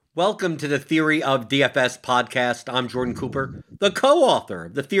Welcome to the Theory of DFS podcast. I'm Jordan Cooper, the co-author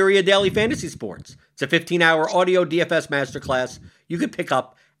of The Theory of Daily Fantasy Sports. It's a 15-hour audio DFS masterclass you can pick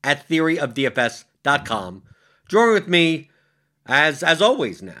up at theoryofdfs.com. Join with me as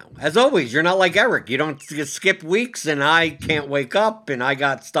always now. As always, you're not like Eric. You don't skip weeks and I can't wake up and I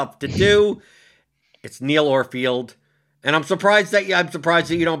got stuff to do. It's Neil Orfield, and I'm surprised that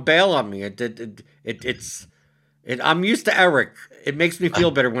you don't bail on me. I'm used to Eric. It makes me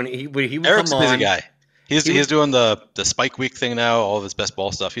feel better when he would Eric's come on. a busy guy. He's doing the spike week thing now, all of his best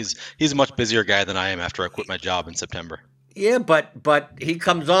ball stuff. He's a much busier guy than I am after I quit my job in September. Yeah, but he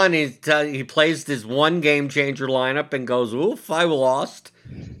comes on, he plays this one game changer lineup and goes, oof, I lost.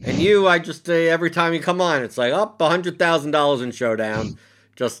 And I just every time you come on, it's like up $100,000 in Showdown.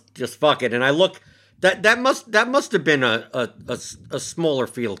 Just fuck it. And I look that must have been a smaller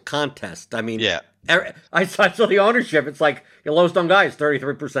field contest. I mean, yeah. I saw the ownership. It's like Yellowstone guys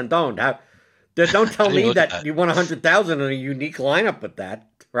 33% owned. Don't tell me that you won 100,000 in a unique lineup with that,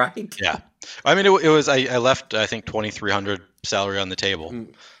 right? Yeah, I mean it was I left I think 2,300 salary on the table,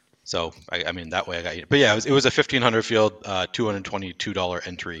 so I mean that way I got you. But yeah, it was a 1,500 field, $222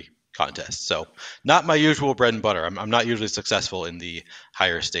 entry contest. So not my usual bread and butter. I'm not usually successful in the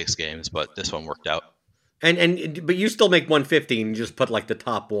higher stakes games, but this one worked out. But you still make 150 and you just put like the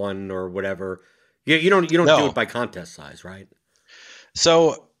top one or whatever. You don't do it by contest size, right?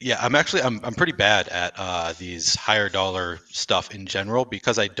 So yeah, I'm pretty bad at these higher dollar stuff in general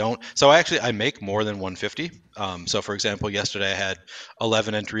because I don't. So I make more than 150. So for example, yesterday I had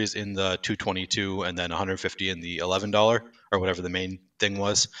 11 entries in the 222 and then 150 in the $11 or whatever the main thing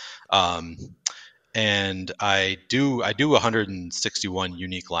was. And I do 161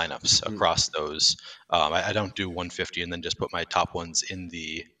 unique lineups across those. I don't do 150 and then just put my top ones in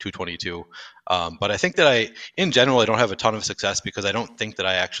the 222. But I think that in general, I don't have a ton of success because I don't think that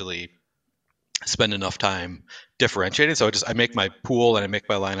I actually spend enough time differentiating. So I make my pool and I make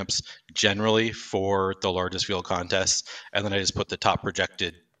my lineups generally for the largest field contests, and then I just put the top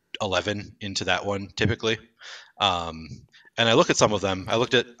projected 11 into that one typically. And I look at some of them. I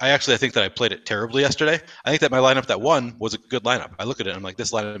think that I played it terribly yesterday. I think that my lineup that won was a good lineup. I look at it and I'm like,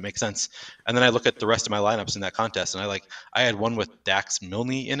 this lineup makes sense. And then I look at the rest of my lineups in that contest and I had one with Dax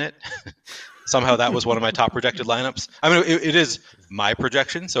Milne in it. Somehow that was one of my top projected lineups. I mean, it is my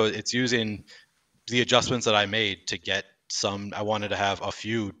projection, so it's using the adjustments that I made to get some. I wanted to have a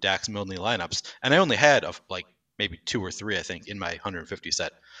few Dax Milne lineups, and I only had like maybe 2 or 3, I think, in my 150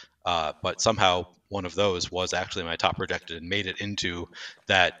 set. But somehow one of those was actually my top projected and made it into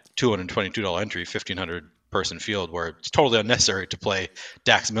that $222 entry, 1,500 person field where it's totally unnecessary to play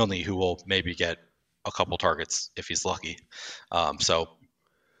Dax Milne, who will maybe get a couple targets if he's lucky. So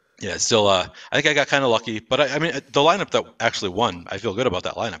yeah, still, I think I got kind of lucky, but I mean, the lineup that actually won, I feel good about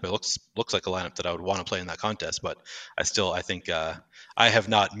that lineup. It looks like a lineup that I would want to play in that contest, but I think I have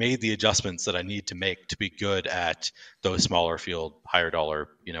not made the adjustments that I need to make to be good at those smaller field, higher dollar,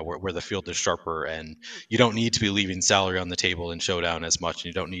 where the field is sharper and you don't need to be leaving salary on the table in Showdown as much, and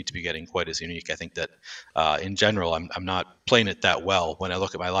you don't need to be getting quite as unique. I think that in general, I'm not playing it that well when I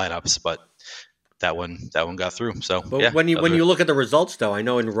look at my lineups, but that one got through. So, but yeah, when you look at the results, though, I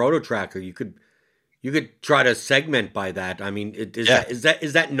know in RotoTracker you could try to segment by that. I mean, is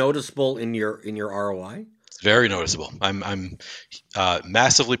that noticeable in your ROI? It's very noticeable. I'm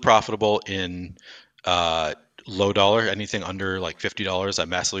massively profitable in low dollar. Anything under like $50, I'm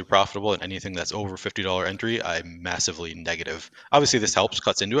massively profitable, and anything that's over $50 entry, I'm massively negative. Obviously, this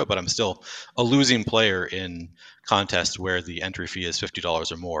cuts into it, but I'm still a losing player in contests where the entry fee is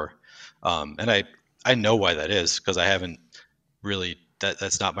 $50 or more. And I know why that is, because I haven't really,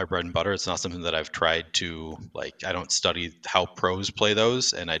 that's not my bread and butter. It's not something that I've tried to, I don't study how pros play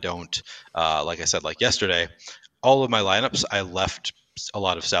those. And I don't, like I said, like yesterday, all of my lineups, I left a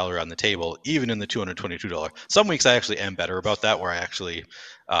lot of salary on the table, even in the $222. Some weeks I actually am better about that, where I actually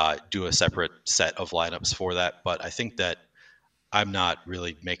do a separate set of lineups for that. But I think that I'm not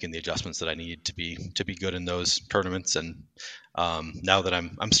really making the adjustments that I need to be good in those tournaments. And now that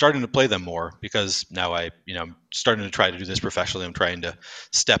I'm starting to play them more, because now I'm starting to try to do this professionally. I'm trying to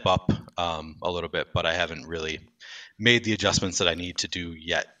step up a little bit, but I haven't really made the adjustments that I need to do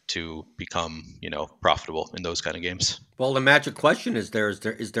yet to become profitable in those kind of games. Well, the magic question is there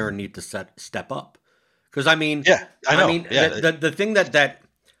a need to step up? Because I mean, yeah, I know. The thing that.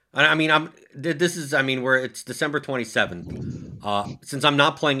 I mean, it's December 27th. Since I'm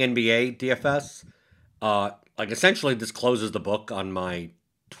not playing NBA DFS, essentially this closes the book on my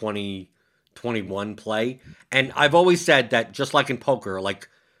 2021 play. And I've always said that just like in poker,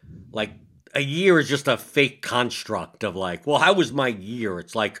 a year is just a fake construct of like, well, how was my year?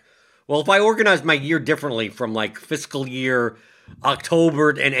 It's like, well, if I organized my year differently from like fiscal year October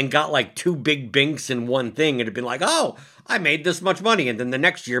and got like two big binks in one thing, it'd been like, oh, I made this much money, and then the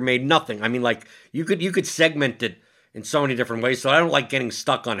next year made nothing. I mean, like you could segment it in so many different ways. So I don't like getting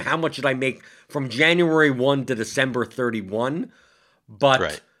stuck on how much did I make from January 1 to December 31. But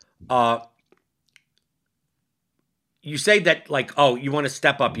Right. uh you say that like, oh, you want to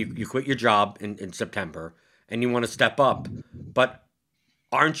step up, you quit your job in September and you want to step up, but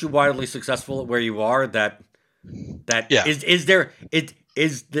aren't you wildly successful at where you are? That Yeah. is there it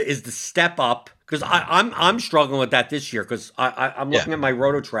is the step up, because I'm struggling with that this year, because I'm Yeah. looking at my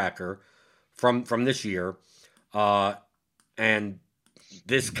roto tracker from this year, uh and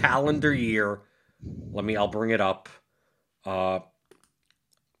this calendar year, I'll bring it up. uh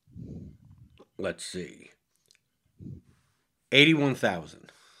let's see,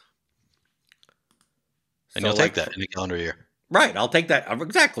 81,000. And So you'll take like, that in a calendar year. right, I'll take that.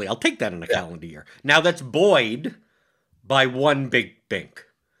 Exactly. I'll take that in a Yeah. calendar year. Now that's buoyed by one big bink.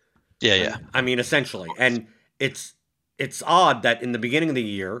 Yeah. Yeah. I mean, essentially. And it's it's odd that in the beginning of the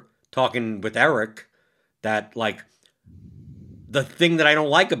year, talking with Eric, that like the thing that I don't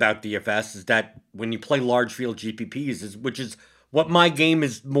like about DFS is that when you play large field GPPs, which is what my game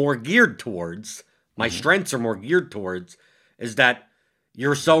is more geared towards, my Hmm. strengths are more geared towards, is that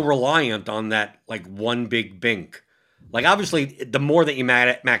you're so reliant on that like one big bink. Like obviously, the more that you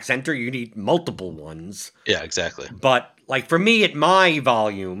max enter, you need multiple ones. Yeah. Exactly. But like for me at my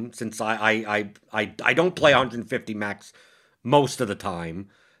volume, since I don't play 150 max most of the time,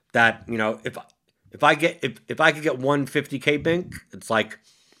 that if I get if I could get 150K bink, it's like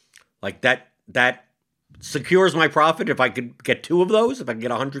that secures my profit. If I could get two of those, if I can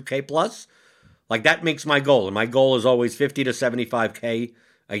get 100K plus, like that makes my goal. And my goal is always 50 to 75K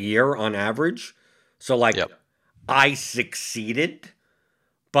a year on average. So like Yep. I succeeded,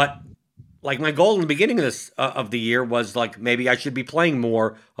 but like my goal in the beginning of this of the year was like maybe I should be playing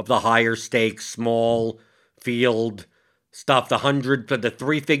more of the higher stakes, small field stuff, the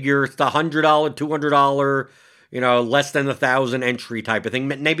three figures, the $100, $200, less than 1,000 entry type of thing.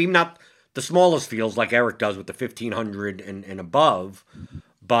 Maybe not the smallest fields like Eric does with the 1,500 and above,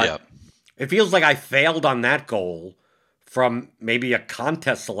 but Yep. it feels like I failed on that goal from maybe a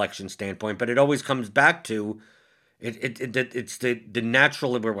contest selection standpoint. But it always comes back to it's the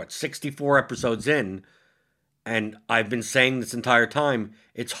natural. We're what, 64 episodes in, and I've been saying this entire time.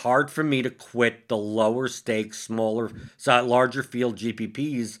 It's hard for me to quit the lower stakes, larger field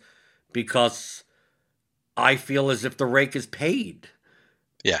GPPs because I feel as if the rake is paid.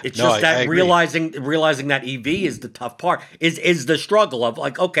 Yeah. It's No, just I that agree. realizing that EV is the tough part. Is the struggle of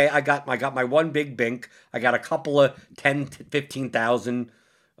like, okay, I got my one big bink. I got a couple of 10 to 15,000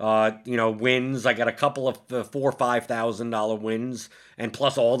 wins. I got a couple of $4,000 or $5,000 wins, and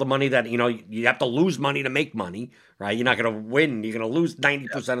plus all the money that you have to lose money to make money, right? You're not going to win. You're going to lose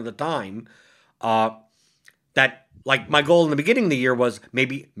 90% of the time. Uh, that like my goal in the beginning of the year was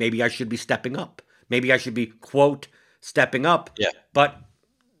maybe I should be stepping up. Maybe I should be quote stepping up. Yeah. But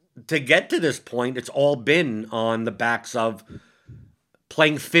to get to this point, it's all been on the backs of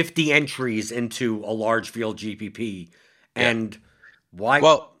playing 50 entries into a large field GPP. Yeah. And why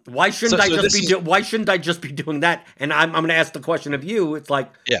Well, why so shouldn't I just this be is why shouldn't I just be doing that? And I'm going to ask the question of you. It's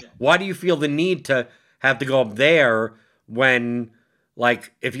like, yeah. why do you feel the need to have to go up there when,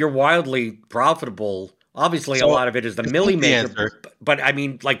 like, if you're wildly profitable, obviously a So lot of it is the I milli think the maker, answer. but I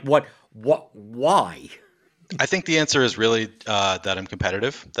mean, like, why? I think the answer is really that I'm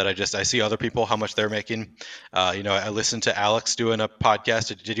competitive. That I see other people how much they're making. I listened to Alex doing a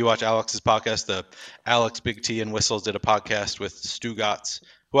podcast. Did you watch Alex's podcast? The Alex Big T and Whistles did a podcast with Stu Gatz,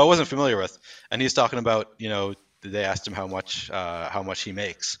 who I wasn't familiar with, and he's talking about they asked him how much he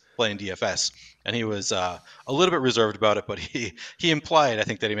makes playing DFS, and he was a little bit reserved about it, but he implied I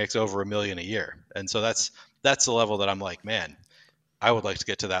think that he makes over $1 million a year, and so that's the level that I'm like, man, I would like to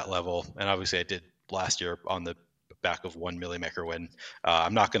get to that level, and obviously I did last year on the back of one Millie Maker win.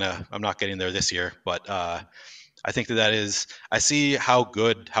 I'm not getting there this year, but I think that is. I see how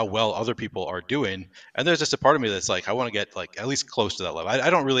well other people are doing, and there's just a part of me that's like, I want to get like at least close to that level. I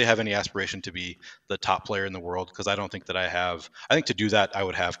don't really have any aspiration to be the top player in the world because I don't think that I have. I think to do that, I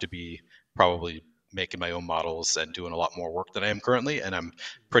would have to be probably making my own models and doing a lot more work than I am currently, and I'm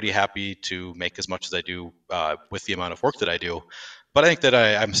pretty happy to make as much as I do with the amount of work that I do. But I think that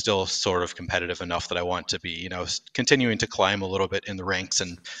I'm still sort of competitive enough that I want to be, continuing to climb a little bit in the ranks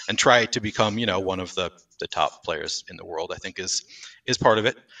and try to become, one of the top players in the world. I think is part of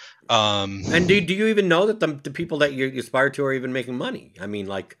it. And do you even know that the people that you aspire to are even making money? I mean,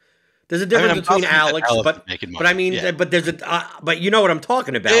 like, There's a difference between confident that Alex, Alex is but making but I money. mean, Yeah. but there's but you know what I'm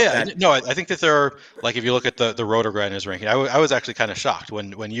talking about. Yeah, That, no, I think that there are, like, if you look at the Roto Grinders ranking, I was actually kind of shocked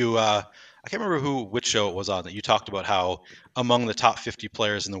when you I can't remember which show it was on that you talked about how among the top 50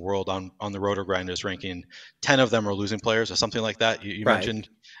 players in the world on the Roto Grinders ranking, 10 of them are losing players or something like that. You right. mentioned,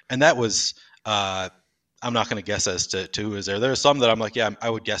 and that was I'm not going to guess as to who is there. There are some that I'm like, yeah, I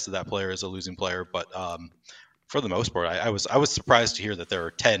would guess that player is a losing player, but for the most part, I was surprised to hear that there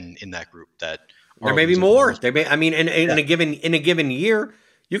are 10 in that group that There are may be losing more. players. There may. I mean, in a given year,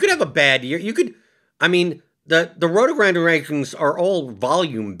 you could have a bad year. You could. I mean, the Roto-Grinders rankings are all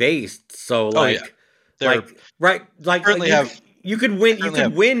volume based. So like, They're right, currently have you could win. You currently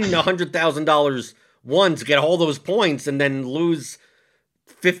could have win $100,000 once, get all those points, and then lose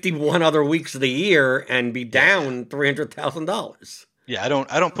 51 other weeks of the year and be down $300,000. Yeah, I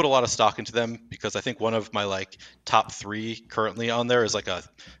don't put a lot of stock into them because I think one of my like top 3 currently on there is like a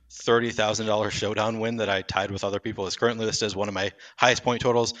 $30,000 showdown win that I tied with other people. Is currently listed as one of my highest point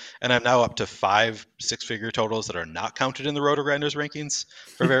totals, and I'm now up to 5 6-figure totals that are not counted in the Roto Grinders rankings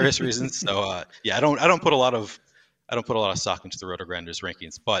for various reasons. So yeah, I don't put a lot of stock into the Roto Grinders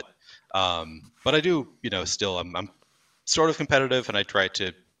rankings, but I do, still I'm sort of competitive, and I try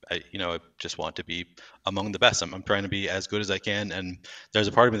to. I just want to be among the best. I'm trying to be as good as I can, and there's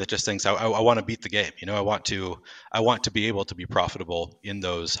a part of me that just thinks I want to beat the game. I want to be able to be profitable in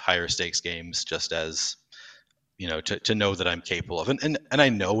those higher stakes games, just as to know that I'm capable of, and I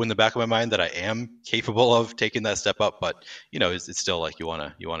know in the back of my mind that I am capable of taking that step up. But it's still like you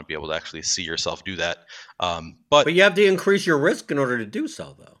want to be able to actually see yourself do that. But you have to increase your risk in order to do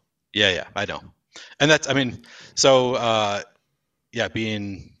so, though. Yeah, I know, and that's so. Yeah,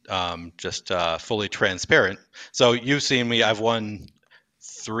 being just fully transparent. So you've seen me. I've won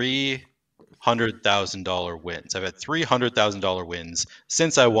 $300,000 wins. I've had $300,000 wins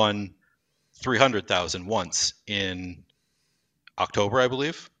since I won 300,000 once in October, I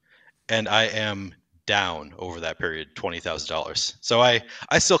believe, and I am down over that period $20,000. So I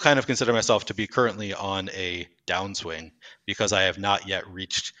still kind of consider myself to be currently on a downswing because I have not yet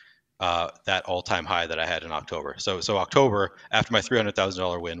reached that all-time high that I had in October. So October, after my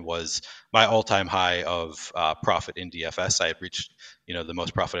 $300,000 win, was my all-time high of profit in DFS. I had reached, the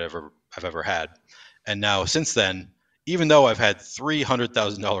most profit I've ever had. And now since then, even though I've had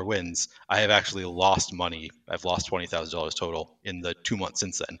 $300,000 wins, I have actually lost money. I've lost $20,000 total in the 2 months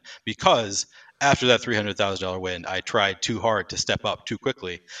since then, because after that $300,000 win, I tried too hard to step up too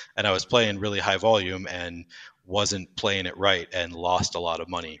quickly, and I was playing really high volume and wasn't playing it right and lost a lot of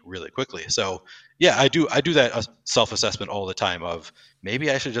money really quickly. So yeah, I do that self-assessment all the time of maybe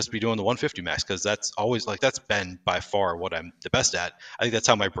I should just be doing the 150 max, because that's always like, that's been by far what I'm the best at. I think that's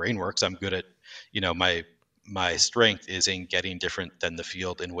how my brain works. I'm good at, my strength is in getting different than the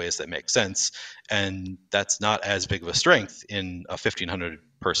field in ways that make sense, and that's not as big of a strength in a 1,500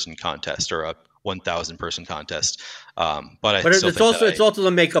 person contest or a 1,000 person contest. But it's also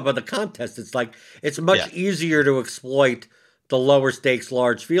the makeup of the contest. It's like it's much easier to exploit the lower stakes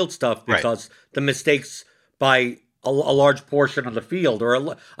large field stuff because the mistakes by a large portion of the field,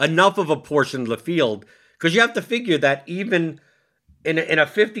 or enough of a portion of the field, because you have to figure that even in a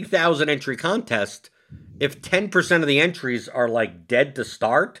 50,000 entry contest, if 10% of the entries are like dead to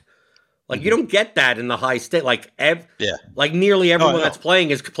start, like you don't get that in the high state. Like like nearly everyone that's playing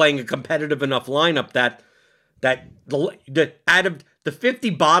is playing a competitive enough lineup that the out of the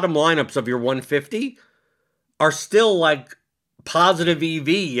 50 bottom lineups of your 150 are still like positive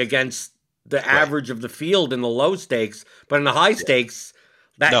EV against the average of the field in the low stakes, but in the high stakes,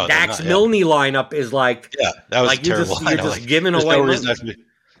 that Dax Milne lineup is like that was like terrible. You're just giving away money.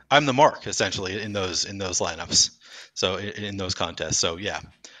 I'm the mark essentially in those lineups. So in those contests. So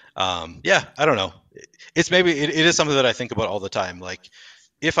I don't know. It's maybe it is something that I think about all the time. Like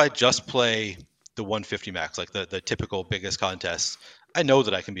if I just play the 150 max, like the typical biggest contests, I know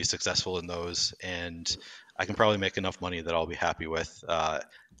that I can be successful in those, and I can probably make enough money that I'll be happy with. I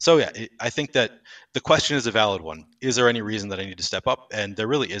think that the question is a valid one. Is there any reason that I need to step up? And there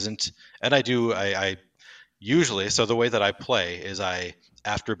really isn't. And I usually, so the way that I play is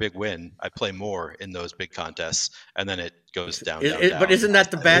after a big win, I play more in those big contests, and then it goes down. But isn't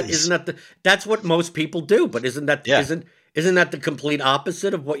that the bad? That's what most people do? But isn't that isn't that the complete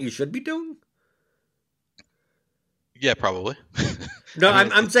opposite of what you should be doing? Yeah, probably. No,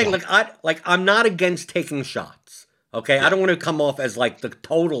 I'm saying I'm not against taking shots. Okay, I don't want to come off as like the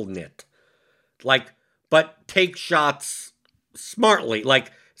total nit. But take shots smartly.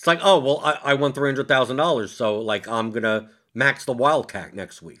 Like it's like, oh well, I won $300,000, so like I'm gonna max the Wildcat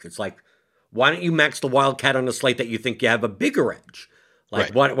next week. It's like, why don't you max the Wildcat on a slate that you think you have a bigger edge?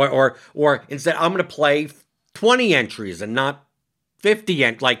 Like or instead I'm going to play 20 entries and not 50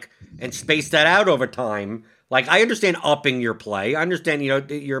 and space that out over time. Like, I understand upping your play. I understand,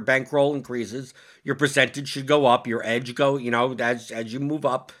 your bankroll increases, your percentage should go up, your edge as you move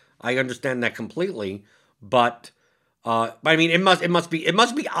up. I understand that completely, but I mean, it must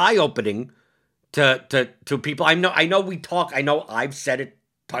be eye opening to people. I know we talk. I know I've said it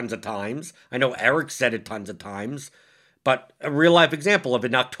tons of times. I know Eric said it tons of times. But a real life example of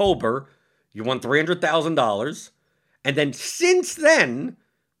in October, you won $300,000, and then since then,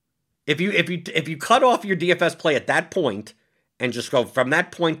 if you cut off your DFS play at that point and just go from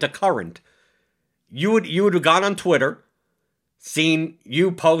that point to current, you would have gone on Twitter, seen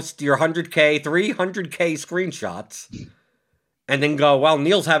you post your 300K screenshots, and then go, well,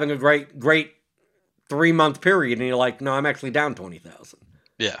 Neil's having a great 3-month period, and you're like, no, I'm actually down 20,000.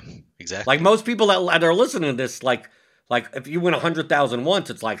 Yeah, exactly. Like most people that are listening to this, like if you win 100,000 once,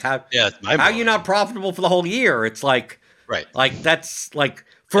 it's like how are you not profitable for the whole year? It's like right, like that's like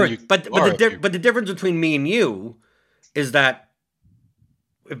for but the difference between me and you is that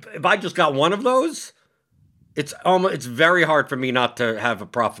if I just got one of those, it's very hard for me not to have a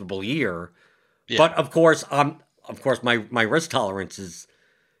profitable year. Yeah. But of course my risk tolerance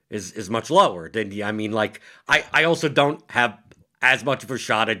is much lower than you. I mean, like I also don't have as much of a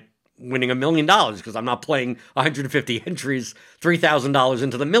shot at winning $1 million because I'm not playing 150 entries, $3,000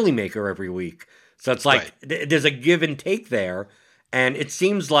 into the Millie Maker every week. So it's like there's a give and take there, and it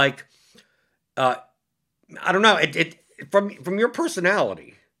seems like I don't know. It from your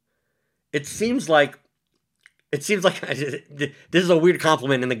personality, it seems like this is a weird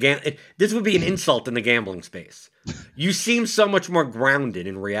compliment in the this would be an insult in the gambling space. You seem so much more grounded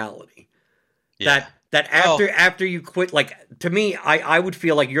in reality. Yeah. That after you quit, like, to me, I would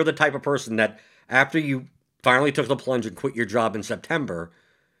feel like you're the type of person that after you finally took the plunge and quit your job in September,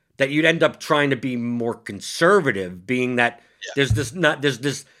 that you'd end up trying to be more conservative, being that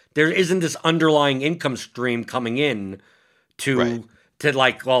there isn't this underlying income stream coming in to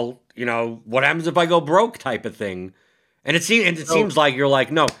like, well, what happens if I go broke type of thing. And it seems like you're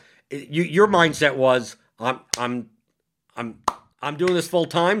like, no, your mindset was I'm doing this full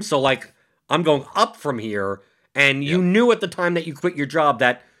time, so like I'm going up from here, and you knew at the time that you quit your job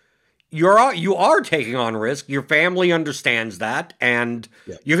that you are taking on risk. Your family understands that, and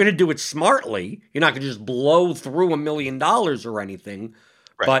you're going to do it smartly. You're not going to just blow through $1 million or anything.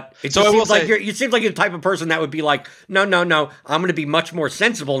 Right. But it seems like you're the type of person that would be like, no, I'm going to be much more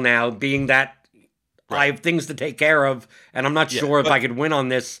sensible now, being that I have things to take care of, and I'm not sure if I could win on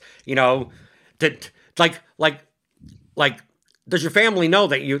this. Like, does your family know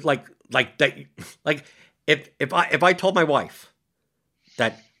that you if I told my wife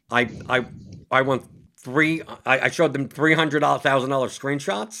that I won I showed them $300,000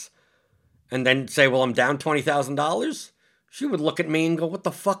 screenshots, and then say, well, I'm down $20,000, she would look at me and go, what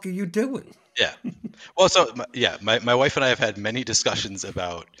the fuck are you doing? Yeah. Well, so my wife and I have had many discussions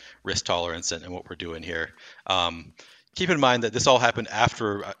about risk tolerance and what we're doing here. Keep in mind that this all happened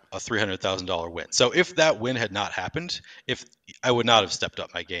after a $300,000 win. So if that win had not happened, I would not have stepped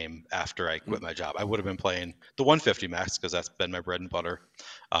up my game after I quit my job. I would have been playing the 150 max because that's been my bread and butter.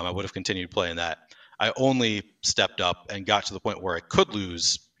 I would have continued playing that. I only stepped up and got to the point where I could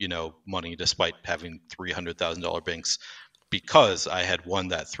lose, money despite having $300,000 banks, because I had won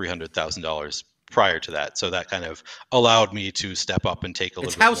that $300,000 prior to that. So that kind of allowed me to step up and take a little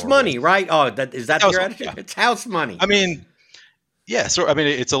bit more. It's house money, right? Oh, is that your attitude? Yeah. It's house money. I mean, yeah. So, I mean,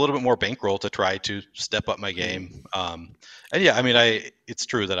 it's a little bit more bankroll to try to step up my game. And yeah, I mean, it's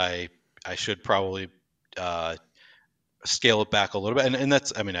true that I should probably scale it back a little bit. And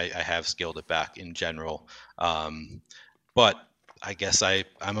that's, I mean, I have scaled it back in general. But I guess I'm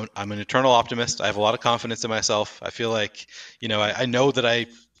an eternal optimist. I have a lot of confidence in myself. I feel like, I know that I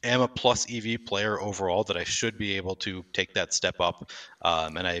am a plus EV player overall, that I should be able to take that step up.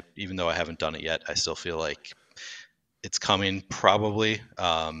 And even though I haven't done it yet, I still feel like it's coming probably.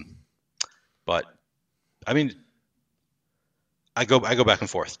 But I mean, I go back and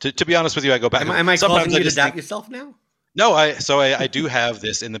forth. To be honest with you, I go back. Am I causing you to doubt yourself now? No, I do have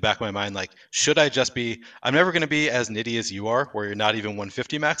this in the back of my mind. Like, should I just be? I'm never going to be as nitty as you are, where you're not even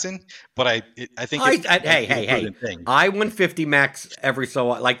 150 maxing. But I think. Hey! I 150 max every so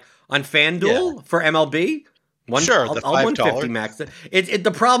like on FanDuel for MLB. I'll 150 max.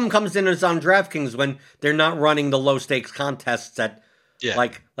 The problem comes in is on DraftKings when they're not running the low stakes contests at. Yeah,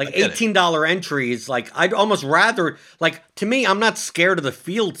 like $18 entries. Like, I'd almost rather, like, to me, I'm not scared of the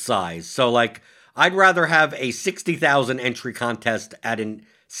field size. So like, I'd rather have a 60,000 entry contest at an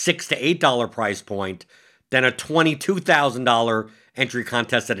 $6 to $8 price point than a $22,000 entry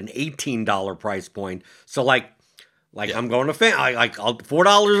contest at an $18 price point. So like I'm going to I'll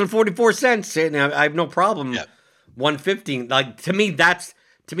 $4.44, and I have no problem. Yeah. 115. Like to me, that's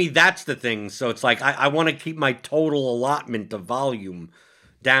the thing. So it's like I want to keep my total allotment of volume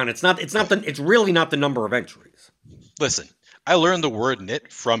down. It's really not the number of entries. Listen, I learned the word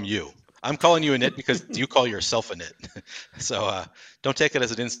nit from you. I'm calling you a nit because you call yourself a nit. So don't take it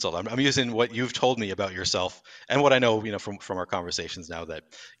as an insult. I'm using what you've told me about yourself and what I know, from our conversations now, that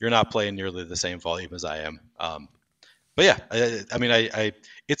you're not playing nearly the same volume as I am. But yeah,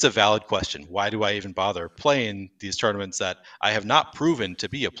 it's a valid question. Why do I even bother playing these tournaments that I have not proven to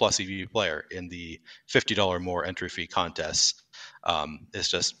be a plus EV player in the $50 more entry fee contests? It's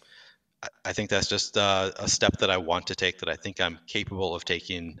just, I think that's just a step that I want to take, that I think I'm capable of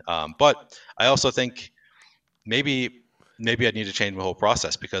taking. But I also think maybe I need to change my whole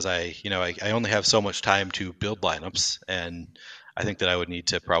process, because I only have so much time to build lineups, and I think that I would need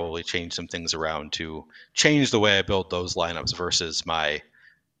to probably change some things around to change the way I build those lineups versus the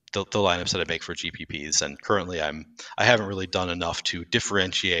lineups that I make for GPPs. And currently I haven't really done enough to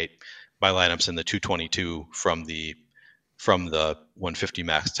differentiate my lineups in the 222 from the 150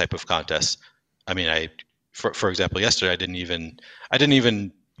 max type of contest. I mean, for example, yesterday I didn't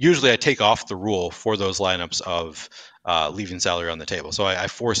even usually I take off the rule for those lineups of leaving salary on the table. So I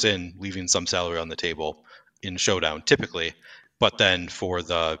force in leaving some salary on the table in Showdown typically, but then for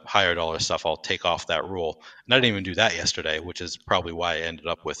the higher dollar stuff, I'll take off that rule. And I didn't even do that yesterday, which is probably why I ended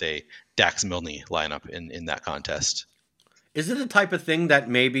up with a Dax Milne lineup in that contest. Is it the type of thing that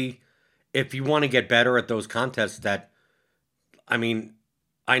maybe if you want to get better at those contests I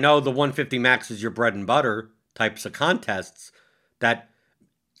know the 150 max is your bread and butter types of contests, that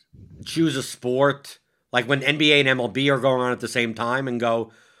choose a sport, like when NBA and MLB are going on at the same time, and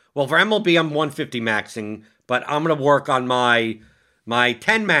go, well, for MLB, I'm 150 maxing, but I'm going to work on my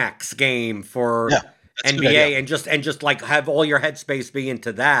 10 max game for NBA, and just like have all your headspace be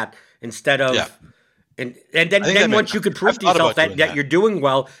into that instead of, and then once you could prove to yourself that you're doing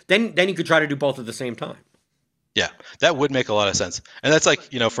well, then you could try to do both at the same time. Yeah, that would make a lot of sense. And that's like,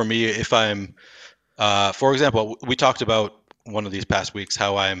 for me, if I'm, for example, we talked about one of these past weeks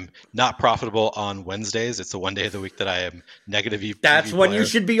how I'm not profitable on Wednesdays. It's the one day of the week that I am negative EV. That's when you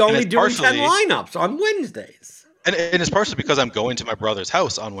should be only doing 10 lineups on Wednesdays. And it's partially because I'm going to my brother's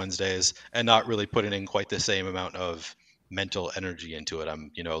house on Wednesdays and not really putting in quite the same amount of mental energy into it.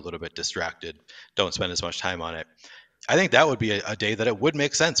 I'm, a little bit distracted, don't spend as much time on it. I think that would be a day that it would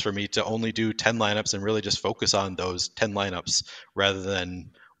make sense for me to only do 10 lineups and really just focus on those 10 lineups rather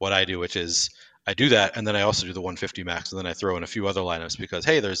than what I do, which is I do that, and then I also do the 150 max, and then I throw in a few other lineups because,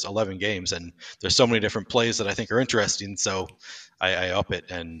 hey, there's 11 games, and there's so many different plays that I think are interesting, so I up it,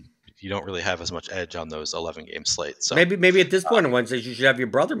 and you don't really have as much edge on those 11-game slates. So maybe at this point on Wednesdays, you should have your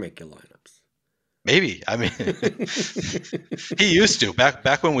brother make your lineups. Maybe. I mean, he used to.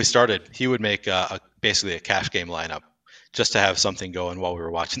 Back when we started, he would make basically a cash game lineup just to have something going while we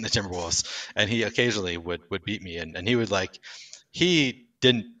were watching the Timberwolves, and he occasionally would beat me, and he would he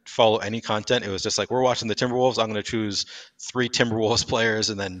didn't follow any content. It was just like, we're watching the Timberwolves, I'm going to choose 3 Timberwolves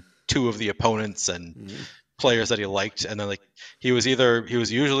players and then 2 of the opponents and players that he liked, and then he was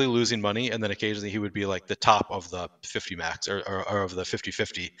usually losing money, and then occasionally he would be like the top of the 50 max or of the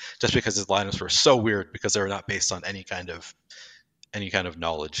 50-50, just because his lineups were so weird because they were not based on any kind of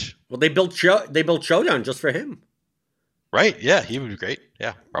knowledge. Well, they built Showdown just for him. Right. Yeah, he would be great.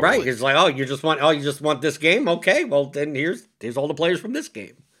 Yeah. Probably. Right. It's like, you just want this game? Okay. Well, then here's all the players from this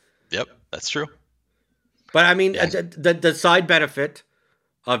game. Yep, that's true. But I mean, the side benefit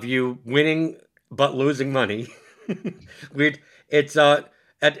of you winning but losing money, it's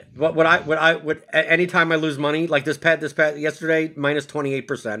anytime I lose money, like this past yesterday, minus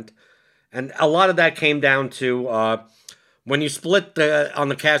 28%, and a lot of that came down to when you split on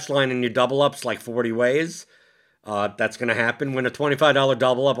the cash line and you double ups like 40 ways. That's going to happen when a $25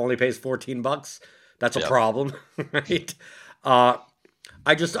 double up only pays $14. That's a problem, right?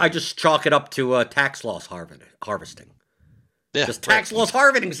 I just chalk it up to tax loss harvesting. Yeah, just tax loss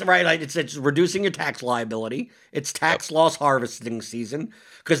harvesting, right? It's reducing your tax liability. It's tax loss harvesting season,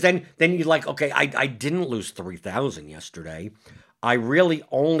 because then you're like, okay, I didn't lose 3,000 yesterday. I really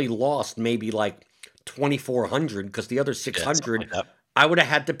only lost maybe like 2,400, because the other 600 I would have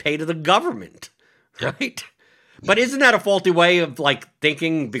had to pay to the government, right? But isn't that a faulty way of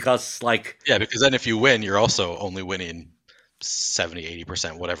thinking? Because because then if you win, you're also only winning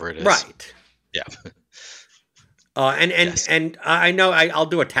 70-80%, whatever it is. Right. Yeah. And I know I'll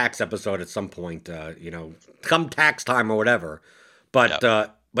do a tax episode at some point, come tax time or whatever. But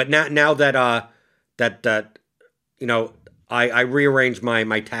now that that you know, I rearranged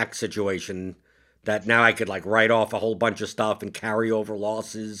my tax situation that now I could like write off a whole bunch of stuff and carry over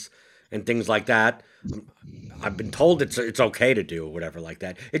losses and things like that. I've been told it's okay to do or whatever like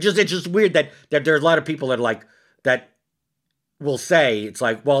that. It's just weird that there's a lot of people that like that will say it's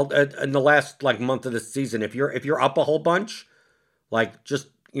like, well, in the last like month of the season, if you're up a whole bunch, like just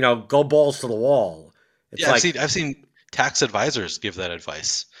go balls to the wall. It's Yeah, like I've seen tax advisors give that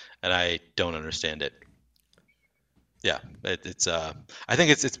advice, and I don't understand it. Yeah, it's I think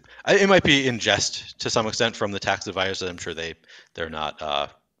it might be in jest to some extent from the tax advisors. I'm sure they're not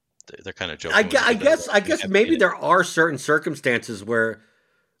they're kind of I, joking gue- when they I give that guess advice. I They guess haven't seen maybe it. there are certain circumstances where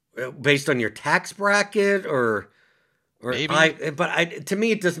based on your tax bracket or Maybe. but I to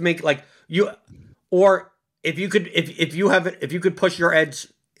me it doesn't make like you or if you have if you could push your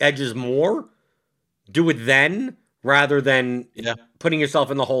edges more, do it then rather than Yeah. putting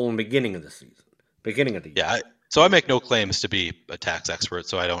yourself in the hole in the beginning of the season, beginning of the year. Yeah. So I make no claims to be a tax expert,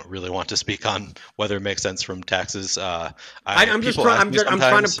 so I don't really want to speak on whether it makes sense from taxes. I I'm just people trying. ask me I'm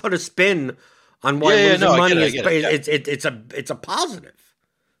trying to sometimes. put a spin on why Yeah, yeah, no, losing I get money it, I is. get it. Yeah, It's a positive.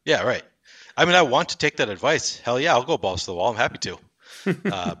 yeah, right. I mean, I want to take that advice. Hell yeah, I'll go balls to the wall. I'm happy to.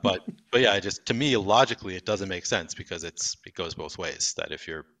 But yeah, to me logically it doesn't make sense because it goes both ways. That if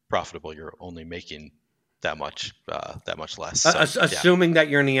you're profitable, you're only making that much less. So yeah, Assuming that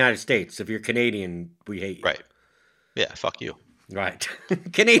you're in the United States. If you're Canadian, we hate you. right. Yeah, fuck you. Right.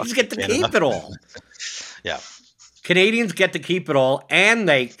 Fuck Canadians you, get to Canada. keep it all. Yeah, Canadians get to keep it all, and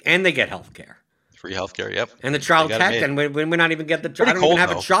they get health care free healthcare. Yep, and the they child got it tech. made. And we not even get the. I Pretty don't even cold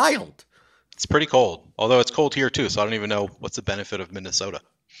have a though. child. It's pretty cold. Although it's cold here too, so I don't even know what's the benefit of Minnesota.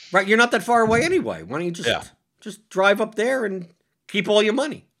 Right. You're not that far away anyway. Why don't you Yeah, just drive up there and keep all your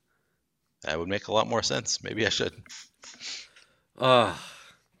money? that would make a lot more sense. Maybe I should. Uh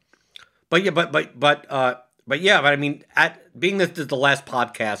But yeah, but I mean, at being this is the last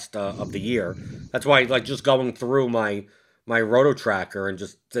podcast of the year, that's why like just going through my roto tracker and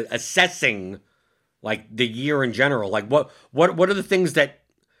just assessing like the year in general. Like what are the things that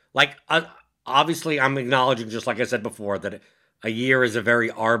like obviously I'm acknowledging just like I said before that a year is a very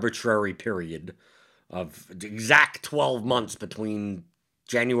arbitrary period of exact 12 months between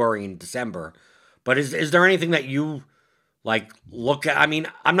January and December. But is there anything that you like look at? I mean,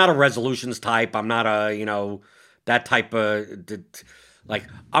 I'm not a resolutions type. I'm not a, that type of like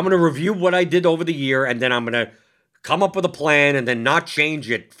I'm going to review what I did over the year and then I'm going to come up with a plan and then not change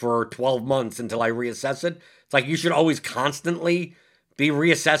it for 12 months until I reassess it. It's like you should always constantly be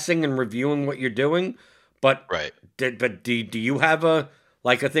reassessing and reviewing what you're doing. But Right. do you have a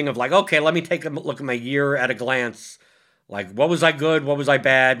like a thing of like, okay, let me take a look at my year at a glance. Like what was I good? What was I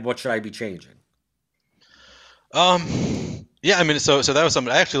bad? What should I be changing? Yeah, I mean, so that was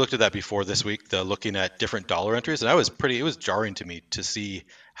something I actually looked at that before this week, the looking at different dollar entries, and it was jarring to me to see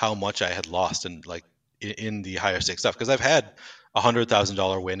how much I had lost in like in the higher stakes stuff because I've had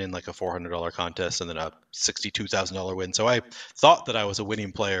 $100,000 win in like a $400 contest and then a $62,000 win. So I thought that I was a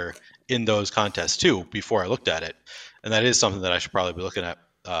winning player in those contests too before I looked at it, and that is something that I should probably be looking at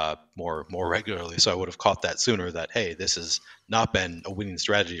more regularly. So I would have caught that sooner. That hey, this has not been a winning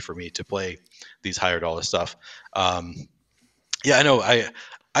strategy for me to play these higher dollar stuff. Um, yeah, I know.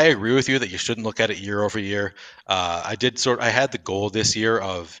 I agree with you that you shouldn't look at it year over year. I had the goal this year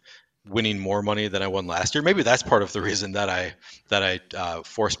of winning more money than I won last year. Maybe that's part of the reason that I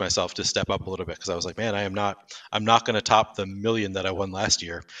forced myself to step up a little bit because I was like, man, I'm not going to top the million that I won last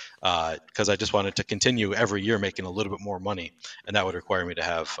year because I just wanted to continue every year making a little bit more money, and that would require me to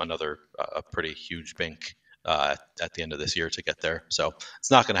have another a pretty huge bank at the end of this year to get there. So it's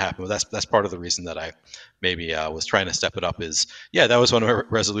not going to happen. But that's part of the reason that I maybe was trying to step it up. Is yeah, that was one of my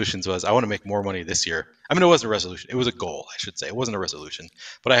resolutions. Was I want to make more money this year. I mean, it wasn't a resolution. It was a goal, I should say. It wasn't a resolution,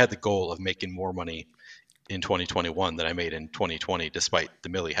 but I had the goal of making more money in 2021 than I made in 2020, despite the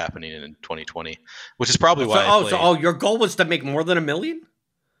millie happening in 2020, which is probably why I played. Your goal was to make more than a million?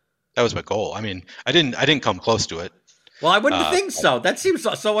 That was my goal. I mean, I didn't come close to it. Well, I wouldn't think so. That seems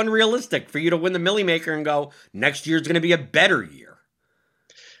so unrealistic for you to win the Millie Maker and go, next year's going to be a better year.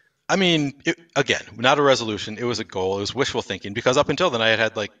 I mean, again, not a resolution. It was a goal. It was wishful thinking because up until then, I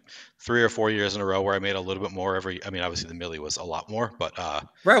had like 3 or 4 years in a row where I made a little bit more every. I mean, obviously the millie was a lot more, but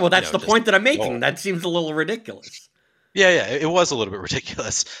right. Well, that's the just point that I'm making. goal. That seems a little ridiculous. Yeah, it was a little bit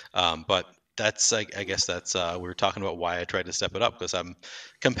ridiculous. But that's I guess that's we were talking about why I tried to step it up because I'm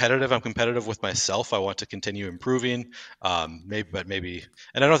competitive. I'm competitive with myself. I want to continue improving. Maybe,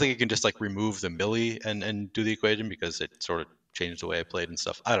 and I don't think you can just like remove the millie and do the equation because it sort of changed the way I played and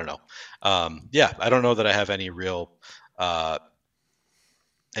stuff. I don't know. Yeah, I don't know that I have any real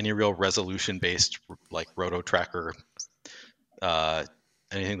any real resolution based like Roto Tracker,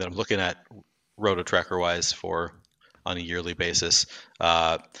 anything that I'm looking at Roto Tracker wise for on a yearly basis.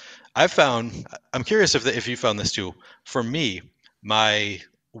 I've found, I'm curious if you found this too. For me, my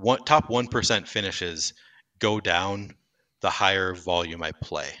top 1% finishes go down the higher volume I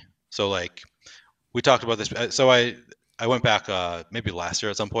play. So like we talked about this. So I went back maybe last year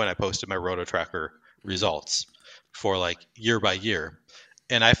at some point. I posted my Roto Tracker results for like year by year,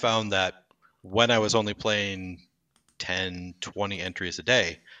 and I found that when I was only playing 10, 20 entries a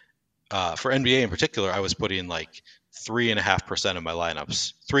day, for NBA in particular, I was putting like 3.5% of my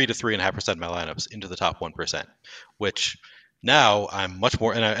lineups, 3 to 3.5% of my lineups into the top 1%, which now I'm much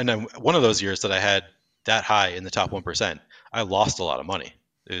more. And I'm one of those years that I had that high in the top 1%, I lost a lot of money.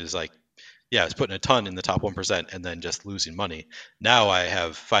 It was like, yeah, I was putting a ton in the top 1% and then just losing money. Now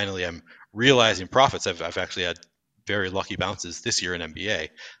I'm realizing profits. I've actually had very lucky bounces this year in NBA,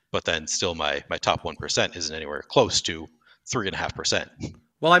 but then still my top 1% isn't anywhere close to 3.5%.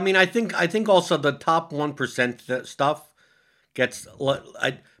 Well, I mean, I think also the top 1% stuff gets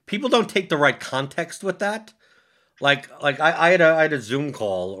people don't take the right context with that. Like I had a Zoom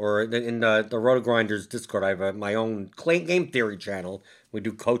call, or in the Roto Grinders Discord, I have my own game theory channel. We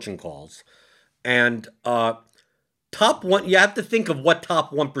do coaching calls, and top one, you have to think of what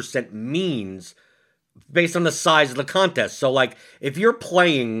top 1% means based on the size of the contest. So like if you're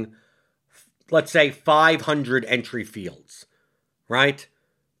playing, let's say 500 entry fields, right?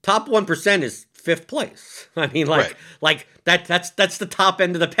 Top 1% is fifth place. I mean, like that's the top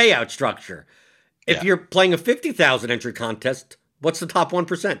end of the payout structure. If you're playing a 50,000 entry contest, what's the top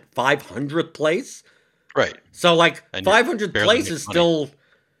 1%? 500th place? Right. So like 500th place is still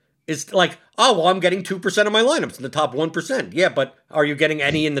is like, oh, well, I'm getting 2% of my lineups in the top 1%. Yeah, but are you getting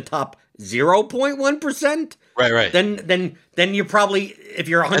any in the top 0.1%? Right. Then you're probably, if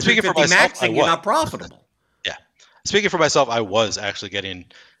you're 150 maxing, you're not profitable. Yeah. Speaking for myself, I was actually getting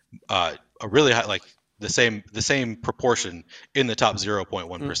a really high, like the same proportion in the top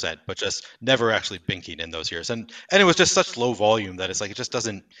 0.1%, but just never actually binking in those years. And it was just such low volume that it's like, it just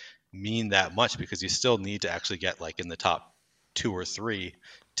doesn't mean that much, because you still need to actually get like in the top 2 or 3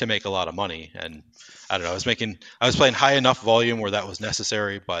 to make a lot of money. And I don't know, I was playing high enough volume where that was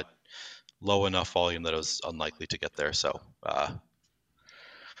necessary, but low enough volume that it was unlikely to get there. So,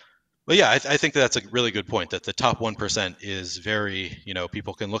 but yeah, I think that's a really good point, that the top 1% is very,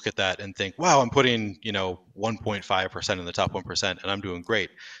 people can look at that and think, wow, I'm putting, 1.5% in the top 1% and I'm doing great.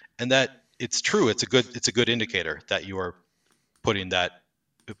 And that it's true. It's a good indicator that you are putting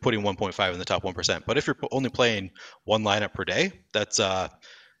 1.5 in the top 1%. But if you're only playing one lineup per day, that's, that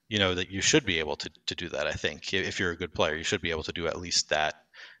you should be able to do that. I think if you're a good player, you should be able to do at least that,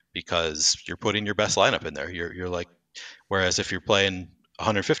 because you're putting your best lineup in there. You're like, whereas if you're playing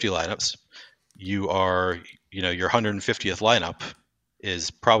 150 lineups, your 150th lineup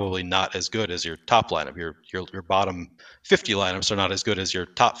is probably not as good as your top lineup. Your bottom 50 lineups are not as good as your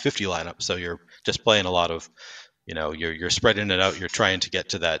top 50 lineup. So you're just playing a lot of, you're spreading it out. You're trying to get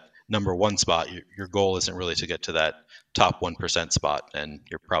to that number one spot. Your goal isn't really to get to that top 1% spot, and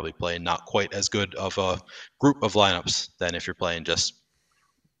you're probably playing not quite as good of a group of lineups than if you're playing just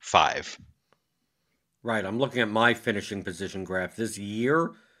 5. Right. I'm looking at my finishing position graph this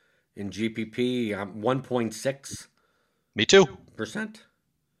year in GPP. I'm 1.6. Me too. %.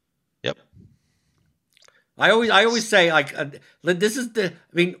 Yep. I always say, like, this is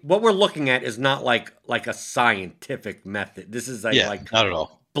what we're looking at is not like a scientific method. This is like not at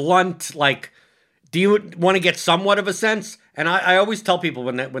all blunt. Like, do you want to get somewhat of a sense? And I always tell people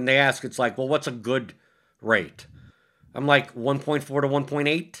when they ask, it's like, well, what's a good rate? I'm like 1.4 to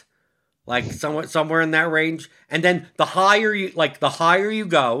 1.8. Like somewhere in that range. And then the higher you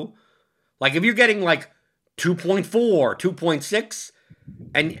go, like if you're getting like 2.4, 2.6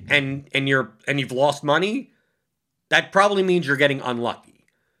 and you've lost money, that probably means you're getting unlucky.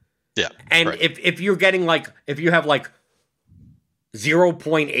 Yeah. And right. if you're getting if you have like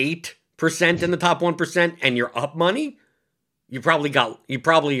 0.8% in the top 1% and you're up money, you probably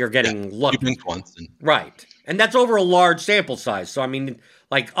are getting lucky. You blinked once. Right. And that's over a large sample size. So, I mean,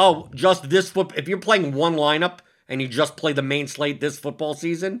 like, oh, just this if you're playing one lineup and you just play the main slate this football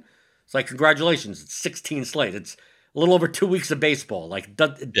season, it's like, congratulations, it's 16 slate. It's a little over 2 weeks of baseball. Like,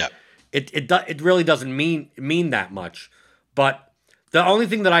 it really doesn't mean that much. But the only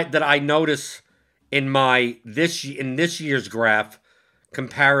thing that I notice in this year's graph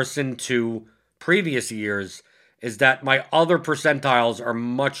comparison to previous years is that my other percentiles are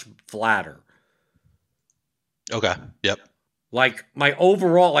much flatter. Okay. Yep. Like my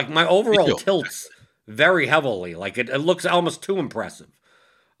overall tilts very heavily. Like it looks almost too impressive.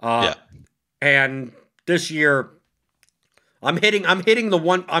 Uh, and this year, I'm hitting those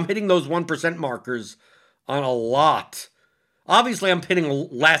 1% markers on a lot. Obviously, I'm hitting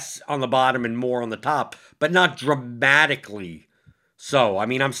less on the bottom and more on the top, but not dramatically. So, I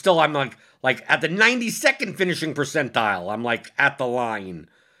mean, I'm like at the 92nd finishing percentile. I'm like at the line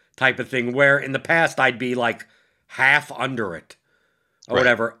type of thing, where in the past I'd be like half under it or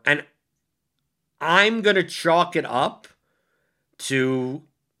whatever. And I'm going to chalk it up to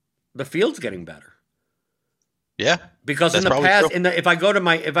the field's getting better. Yeah. Because in the past, if I go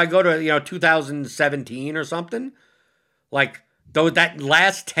to 2017 or something, like that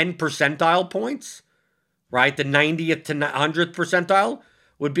last 10 percentile points, right? The 90th to 100th percentile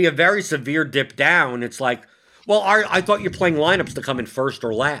would be a very severe dip down. It's like, well, I thought you're playing lineups to come in first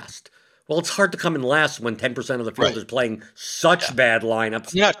or last. Well, it's hard to come in last when 10% of the field is playing such bad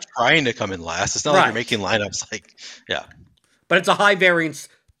lineups. You're not trying to come in last. It's not like you're making lineups But it's a high variance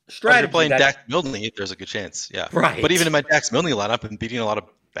strategy. If you're playing Dax Milne, there's a good chance. Yeah. Right. But even in my Dax Milne lineup, I'm beating a lot of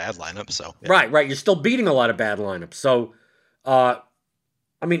bad lineups. So Right. You're still beating a lot of bad lineups. So, I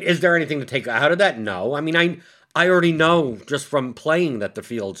mean, is there anything to take out of that? No. I mean, I already know just from playing that the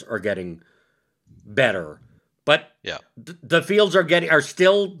fields are getting better. But the fields are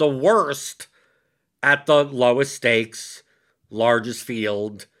still the worst at the lowest stakes, largest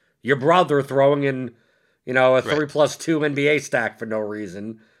field. Your brother throwing in, a 3+2 NBA stack for no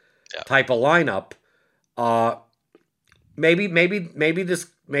reason type of lineup. Maybe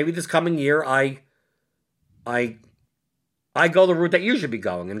this coming year I go the route that you should be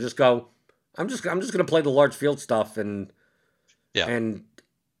going and just go. I'm just going to play the large field stuff and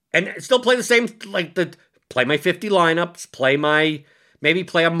still play the same play my 50 lineups,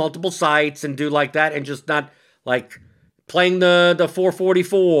 play on multiple sites and do like that, and just not like playing the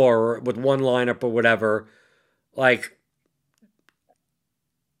 444 with one lineup or whatever. Like,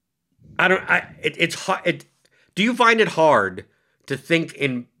 it's hard. Do you find it hard to think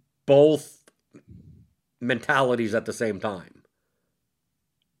in both mentalities at the same time?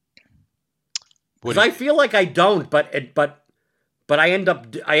 Because I feel like I don't, but I end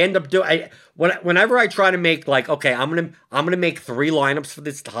up doing. Whenever I try to make okay, I'm gonna make 3 lineups for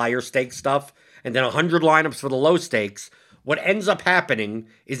this higher stakes stuff, and then 100 lineups for the low stakes. What ends up happening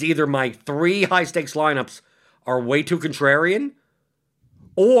is either my 3 high stakes lineups are way too contrarian,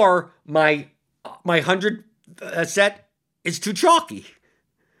 or my 100 set is too chalky.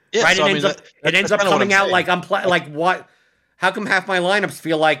 Yeah, right? So, it ends up coming out like I'm like what? How come half my lineups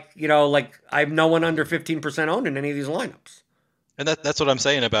feel like I have no one under 15% owned in any of these lineups? And that's what I'm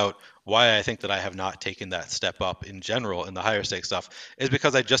saying about why I think that I have not taken that step up in general in the higher stake stuff is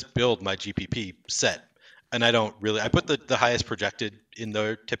because I just build my GPP set. And I put the highest projected in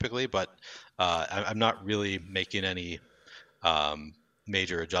there typically, but I'm not really making any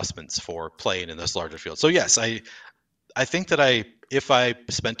major adjustments for playing in this larger field. So yes, I think that if I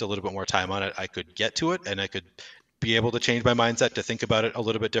spent a little bit more time on it, I could get to it and I could be able to change my mindset to think about it a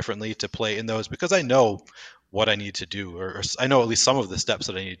little bit differently to play in those, because I know what I need to do, or I know at least some of the steps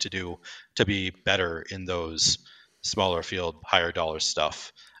that I need to do to be better in those smaller field, higher dollar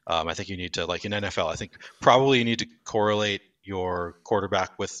stuff. I think you need to, like in NFL, I think probably you need to correlate your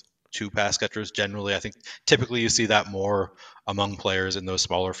quarterback with 2 pass catchers. Generally, I think typically you see that more among players in those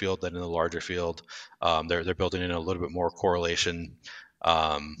smaller field than in the larger field. They're building in a little bit more correlation.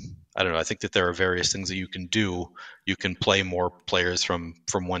 I don't know. I think that there are various things that you can do. You can play more players from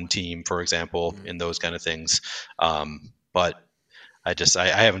one team, for example, in those kind of things. But I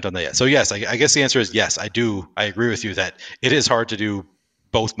haven't done that yet. So yes, I guess the answer is yes. I do. I agree with you that it is hard to do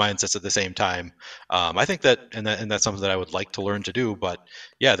both mindsets at the same time. I think that, and that's something that I would like to learn to do. But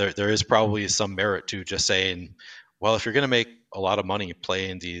yeah, there is probably some merit to just saying, well, if you're going to make a lot of money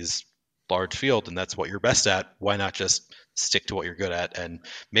playing these large field and that's what you're best at, why not just stick to what you're good at? And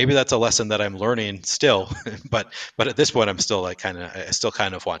maybe that's a lesson that I'm learning still, but at this point I'm still I still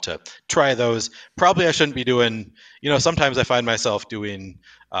kind of want to try those. Probably I shouldn't be doing, sometimes I find myself doing,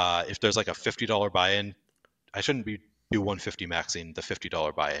 if there's like a $50 buy-in, I shouldn't be do 150 maxing the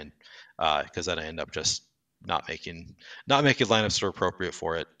 $50 buy-in, because then I end up just not making lineups that are appropriate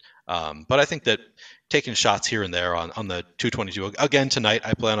for it. But I think that taking shots here and there on the 222, again tonight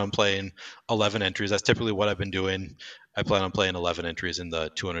I plan on playing 11 entries. That's typically what I've been doing. I plan on playing 11 entries in the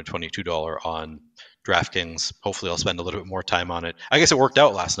 $222 on DraftKings. Hopefully I'll spend a little bit more time on it. I guess it worked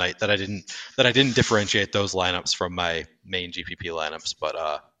out last night that I didn't differentiate those lineups from my main GPP lineups,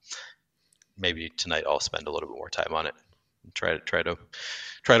 but maybe tonight I'll spend a little bit more time on it and try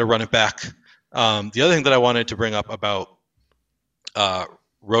to run it back. The other thing that I wanted to bring up about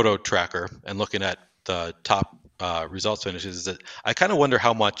Roto Tracker and looking at the top results finishes is that I kind of wonder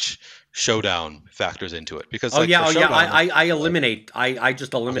how much showdown factors into it because Oh like yeah, for showdown, I like, eliminate. I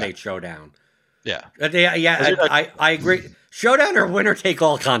just okay, eliminate showdown. yeah, Yeah. I agree. Showdown or winner take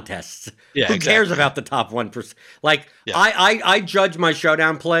all contests. yeah, Who cares exactly, about the top 1%? Like yeah, I judge my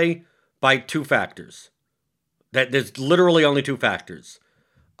showdown play by two factors. That there's literally only two factors.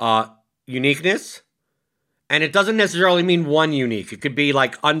 Uh, Uniqueness, and it doesn't necessarily mean one unique. It could be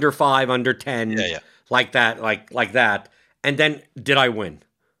like under 5, under yeah, 10, yeah, like that, like that. And then did I win?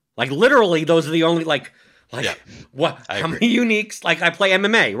 Like literally, those are the only yeah. what? I How agree. many uniques? Like I play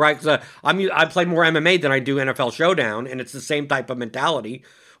MMA, right? Because I play more MMA than I do NFL Showdown, and it's the same type of mentality.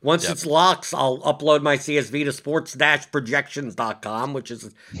 Once Yep. it's locks, I'll upload my CSV to sports-projections.com, which is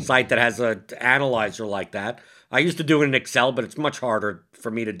a site that has an analyzer like that. I used to do it in Excel, but it's much harder for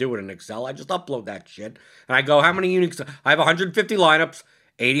me to do it in Excel. I just upload that shit. And I go, how many uniques? I have 150 lineups,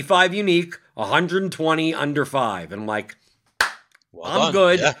 85 unique, 120 under 5. And I'm like, Well I'm done.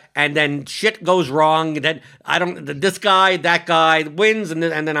 good. Yeah. And then shit goes wrong. Then I don't, this guy, that guy wins. And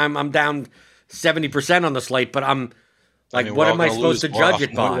then I'm down 70% on the slate, but I'm I like, mean, we're what all am I going to supposed lose to more judge it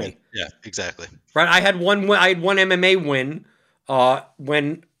often than we win. by? Yeah, exactly. Right? I had one MMA win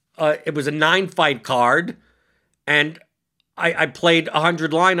when it was a 9-fight card, and I played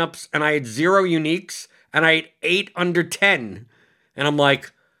 100 lineups, and I had 0 uniques, and I had 8 under 10. And I'm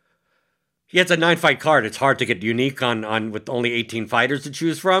like, yeah, it's a 9-fight card. It's hard to get unique on with only 18 fighters to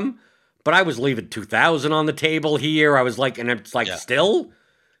choose from. But I was leaving 2,000 on the table here. I was like, and it's like, Yeah. still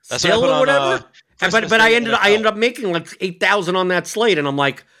That's what happened or on whatever. Christmas But Day I ended NFL. up making like 8,000 on that slate, and I'm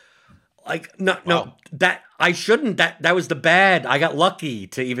like no, Wow. that I shouldn't. That was the bad. I got lucky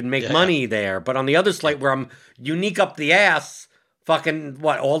to even make Yeah, money there. But on the other slate where I'm unique up the ass, fucking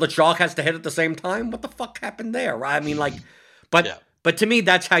what? All the chalk has to hit at the same time. What the fuck happened there? I mean, like, yeah, but to me,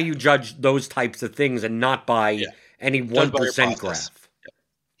 that's how you judge those types of things, and not by yeah. any Judge by your 1% process. graph.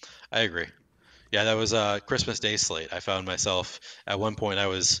 I agree. Yeah, that was a Christmas Day slate. I found myself at one point. I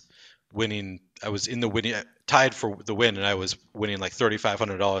was winning. I was in the winning, tied for the win, and I was winning like $3,500.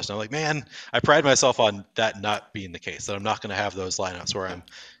 And I'm like, man, I pride myself on that not being the case. That I'm not going to have those lineups where I'm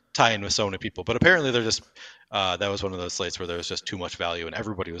tying with so many people. But apparently, they're just that was one of those slates where there was just too much value, and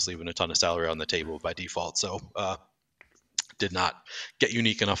everybody was leaving a ton of salary on the table by default. So did not get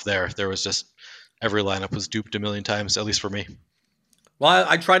unique enough there. There was just every lineup was duped a million times, at least for me. Well,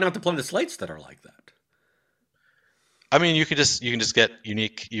 I try not to play the slates that are like that. I mean, you can just get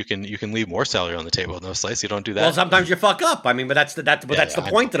unique. You can leave more salary on the table in those slates. You don't do that. Well, sometimes you fuck up. I mean, but that's the I know.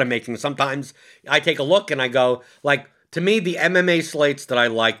 point that I'm making. Sometimes I take a look and I go, like, to me, the MMA slates that I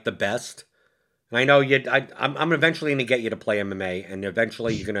like the best. And I know I'm eventually going to get you to play MMA, and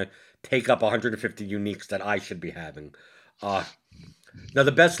eventually you're going to take up 150 uniques that I should be having. Now,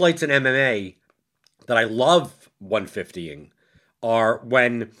 the best slates in MMA that I love 150ing are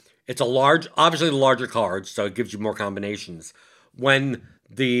when it's obviously the larger cards, so it gives you more combinations. When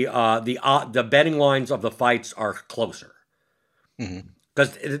the betting lines of the fights are closer, Mhm.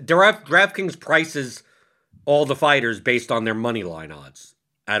 because DraftKings prices all the fighters based on their money line odds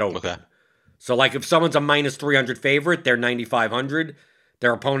at open. Okay. So, like, if someone's a minus 300 favorite, they're 9,500.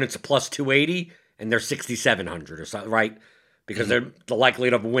 Their opponent's a plus 280, and they're 6,700 or something, right? Because they're the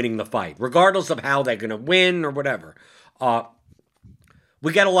likelihood of winning the fight, regardless of how they're going to win or whatever.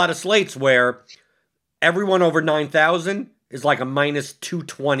 We get a lot of slates where everyone over 9,000 is like a minus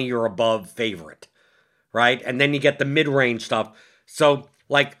 220 or above favorite, right? And then you get the mid-range stuff. So,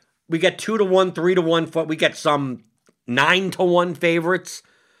 like, we get 2-1, 3-1, we get some 9-1 favorites.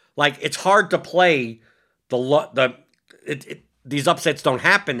 Like, it's hard to play these upsets don't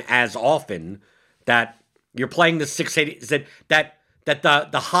happen as often that you're playing the 680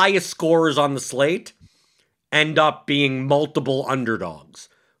 that the highest scorers on the slate end up being multiple underdogs.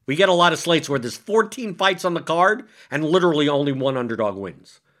 We get a lot of slates where there's 14 fights on the card and literally only one underdog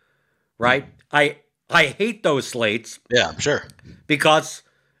wins. Right? I hate those slates Yeah, I'm sure. because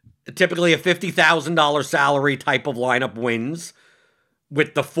typically a $50,000 salary type of lineup wins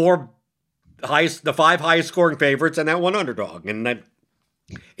with the 5 highest scoring favorites and that one underdog. And that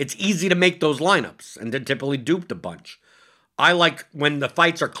it's easy to make those lineups and then typically duped a bunch. I like when the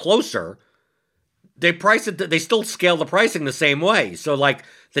fights are closer, they price it, they still scale the pricing the same way. So like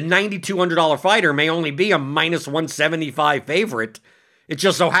the $9,200 fighter may only be a minus 175 favorite. It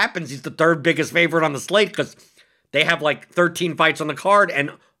just so happens he's the third biggest favorite on the slate because they have like 13 fights on the card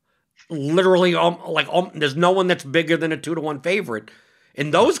and literally there's no one that's bigger than a 2-1 favorite.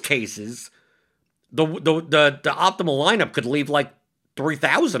 In those cases, the optimal lineup could leave like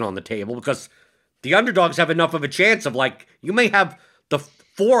 3,000 on the table because the underdogs have enough of a chance of like you may have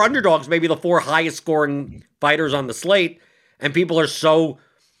four underdogs, maybe the four highest scoring fighters on the slate, and people are so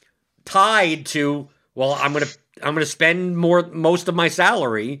tied to, well, I'm gonna spend most of my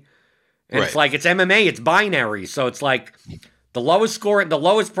salary, and it's like it's MMA, it's binary, so it's like the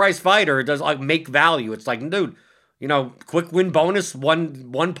lowest price fighter does like make value. It's like, dude, quick win bonus,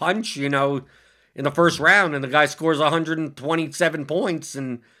 one punch, in the first round, and the guy scores 127 points,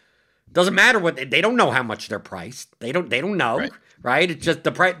 and doesn't matter what they don't know how much they're priced. They don't know, right? It's just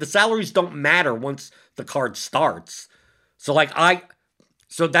the salaries don't matter once the card starts. So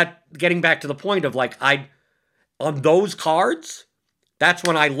that getting back to the point of on those cards, that's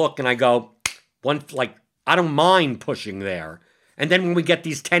when I look and I go, I don't mind pushing there. And then when we get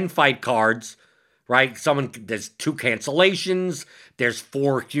these 10 fight cards, right? There's 2 cancellations, there's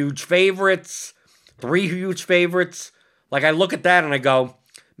 4 huge favorites, 3 huge favorites. I look at that and I go,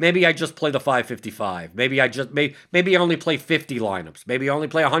 maybe I just play the 555. Maybe I only play 50 lineups. Maybe I only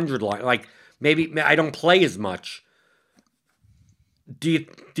play 100 lineups. Maybe I don't play as much. Do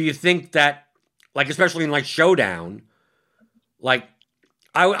you think that, especially in Showdown,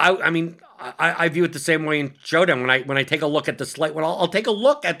 I view it the same way in Showdown when I take a look at the slate. I'll take a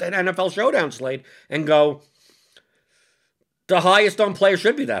look at the NFL Showdown slate and go, the highest owned player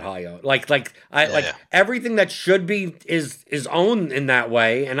should be that high owned. Everything that should be is owned in that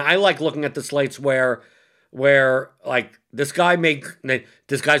way. And I like looking at the slates where this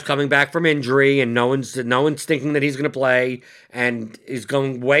guy's coming back from injury and no one's thinking that he's going to play and is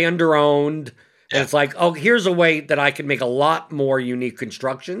going way under owned. And it's like, oh, here's a way that I can make a lot more unique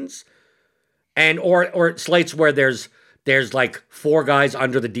constructions, and or slates where there's 4 guys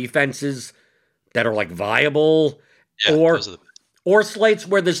under the defenses that are viable, or slates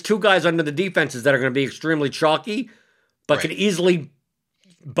where there's 2 guys under the defenses that are going to be extremely chalky, but can easily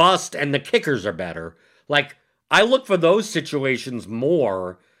bust, and the kickers are better. I look for those situations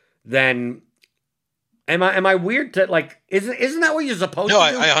more than. Am I weird to isn't that what you're supposed to do?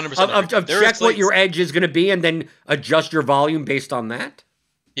 I 100% check what your edge is going to be and then adjust your volume based on that?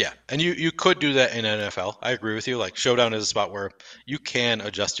 Yeah, and you could do that in NFL. I agree with you. Showdown is a spot where you can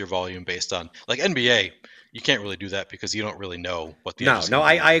adjust your volume based on NBA. You can't really do that because you don't really know what the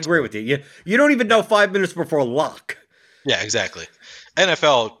I agree with you. You don't even know 5 minutes before lock. Yeah, exactly.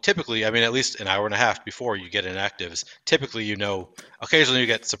 NFL, typically, at least an hour and a half before you get inactives, typically occasionally you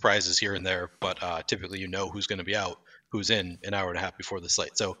get surprises here and there, but typically who's going to be out, who's in an hour and a half before the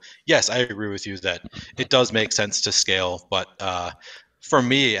slate. So, yes, I agree with you that it does make sense to scale, but for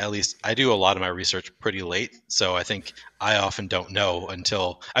me, at least, I do a lot of my research pretty late, so I think I often don't know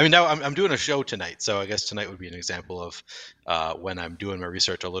until now I'm doing a show tonight, so I guess tonight would be an example of when I'm doing my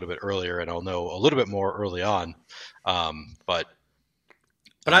research a little bit earlier, and I'll know a little bit more early on. But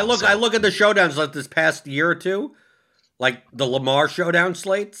I look at the showdowns this past year or two, the Lamar showdown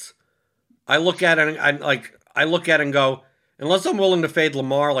slates. I look at it and I look at it and go, unless I'm willing to fade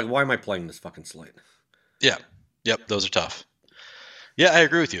Lamar, why am I playing this fucking slate? Yeah, yep, those are tough. Yeah, I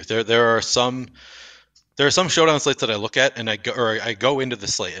agree with you. There are some showdown slates that I look at and I go into the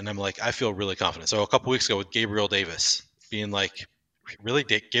slate and I'm I feel really confident. So a couple weeks ago with Gabriel Davis being really,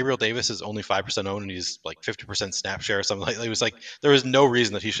 Gabriel Davis is only 5% owned and he's 50% snap share or something it was there was no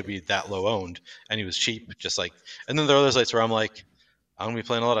reason that he should be that low owned, and he was cheap, and then there are other sites where I'm I'm gonna be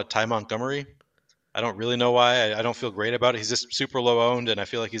playing a lot of Ty Montgomery. I don't really know why. I don't feel great about it. He's just super low owned, and I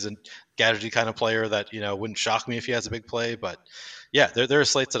feel like he's a gadgety kind of player that wouldn't shock me if he has a big play. But yeah, there are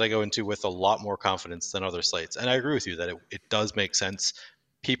slates that I go into with a lot more confidence than other slates, and I agree with you that it does make sense.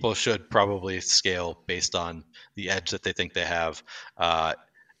 People should probably scale based on the edge that they think they have.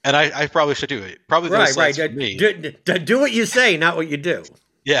 And I probably should do it. Probably those slates for me. Do what you say, not what you do.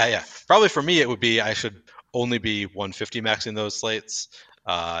 Yeah. Probably for me, it would be I should only be 150 maxing those slates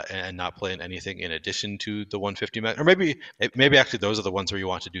and not playing anything in addition to the 150 max. Or maybe actually those are the ones where you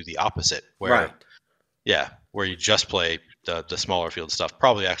want to do the opposite. Where you just play the smaller field stuff.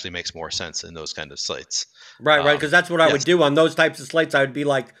 Probably actually makes more sense in those kind of slates. Right, because that's what I would do on those types of slates. I would be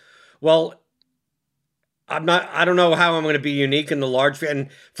well, I don't know how I'm going to be unique in the large, and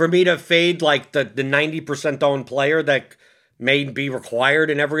for me to fade the 90% owned player that may be required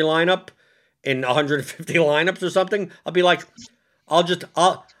in every lineup in 150 lineups or something, I'll be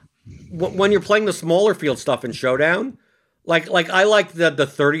when you're playing the smaller field stuff in Showdown, I like the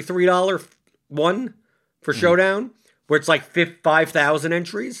 $33 one for Showdown where it's 5,000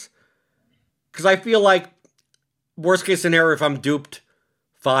 entries, because I feel worst case scenario, if I'm duped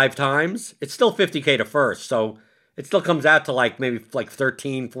 5 times, it's still $50K to first, so it still comes out to maybe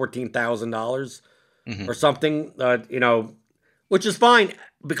 $14,000 or something, which is fine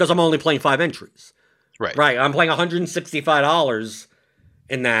because I'm only playing 5 entries. Right. I'm playing $165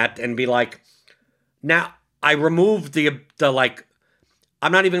 in that and be like, now I removed the like,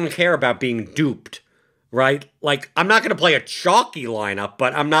 I'm not even going to care about being duped, right? Like, I'm not going to play a chalky lineup,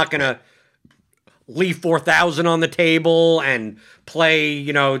 but I'm not going to leave 4,000 on the table and play,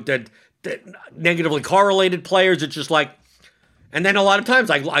 the negatively correlated players. It's just like, and then a lot of times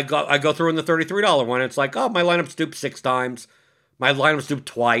I go through in the $33 one. It's like, oh, my lineup's duped 6 times. My lineup's duped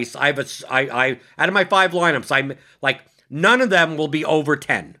twice. I out of my 5 lineups, I'm like, none of them will be over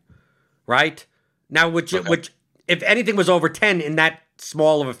 10, right? Now, which if anything was over 10 in that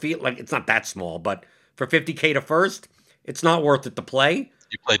small of a field, like it's not that small, but for 50K to first, it's not worth it to play.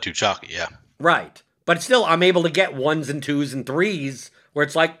 You play too chalky, yeah. Right. But still, I'm able to get 1s and 2s and 3s where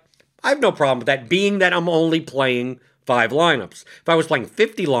it's like, I have no problem with that, being that I'm only playing 5 lineups. If I was playing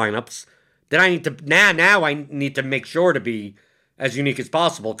 50 lineups, then I need to, now I need to make sure to be as unique as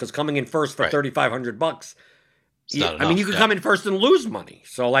possible, because coming in first for $3,500, you could come in first and lose money.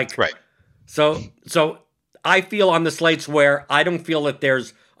 So like, right. So I feel on the slates where I don't feel that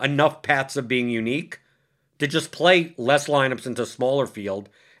there's enough paths of being unique to just play less lineups into a smaller field.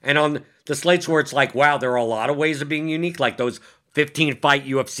 And on the slates where it's like, wow, there are a lot of ways of being unique, like those 15 fight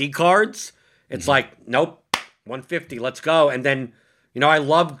UFC cards, it's like, nope, 150, let's go. And then, I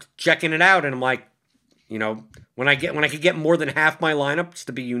love checking it out, and I'm like, when I could get more than half my lineups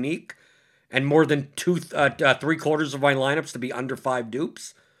to be unique and more than 3/4 of my lineups to be under 5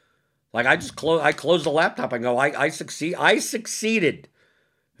 dupes, like I close the laptop and go, I succeeded.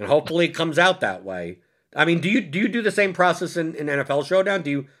 And hopefully it comes out that way. I mean, do you do the same process in NFL Showdown?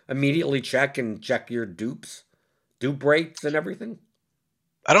 Do you immediately check your dupe rates and everything?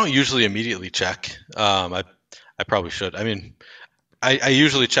 I don't usually immediately check. I probably should. I mean, I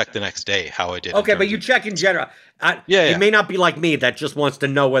usually check the next day how I did. Okay, but you check in general. It may not be like me that just wants to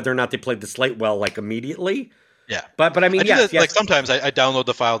know whether or not they played the slate well, like immediately. Yeah. But I mean, yes. Like sometimes I download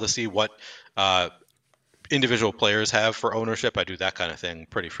the file to see what individual players have for ownership. I do that kind of thing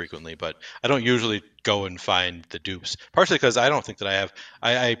pretty frequently, but I don't usually go and find the dupes, partially because I don't think that I have.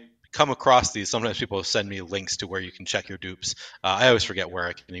 I come across these. Sometimes people send me links to where you can check your dupes. I always forget where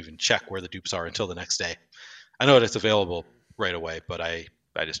I can even check where the dupes are until the next day. I know that it's available right away, but I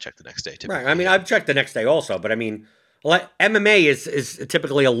just check the next day typically. Right. I mean, I've checked the next day also, but I mean, MMA is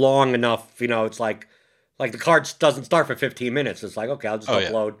typically a long enough, it's like the card doesn't start for 15 minutes. It's like, okay, I'll just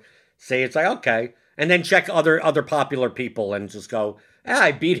upload. Yeah. Say it's like, okay. And then check other popular people and just go,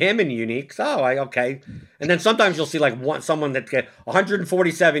 I beat him in uniques. Oh, okay. And then sometimes you'll see like someone that get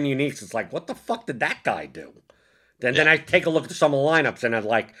 147 uniques. It's like, what the fuck did that guy do? Then I take a look at some of the lineups and I'm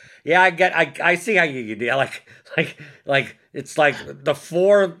like, yeah, I see how you do. Like it's like the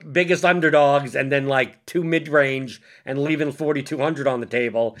 4 biggest underdogs and then like 2 mid-range and leaving 4,200 on the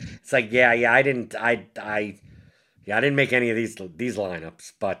table. It's like, I didn't make any of these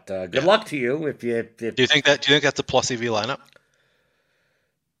lineups, but good luck to you if you. Do you think that's a plus EV lineup?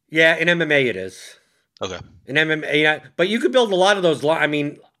 Yeah, in MMA it is. Okay. In MMA, but you could build a lot of those. I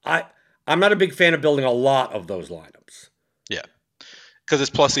mean, I'm not a big fan of building a lot of those lineups. Yeah, because it's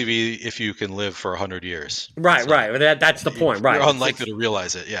plus EV if you can live for 100 years. Right, so right. That's the point. Right. You're unlikely to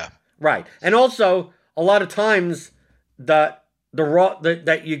realize it. Yeah. Right, and also a lot of times that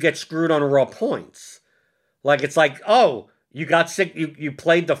you get screwed on raw points. Like it's like, oh, you got sick. You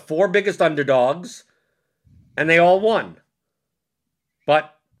played the 4 biggest underdogs, and they all won.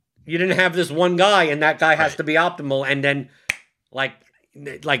 But you didn't have this one guy, and that guy has to be optimal. And then, like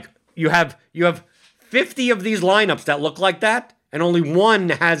you have 50 of these lineups that look like that, and only one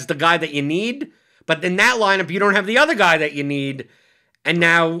has the guy that you need. But in that lineup, you don't have the other guy that you need. And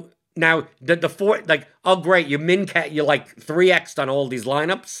now the 4, like, oh great, you like 3x'd on all these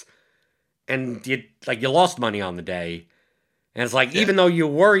lineups. And you lost money on the day. And it's like, even though you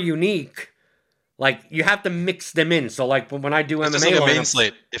were unique, like you have to mix them in. So like when I do MMA it's like a main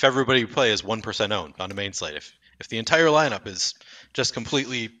slate, if everybody you play is 1% owned on a main slate, if the entire lineup is just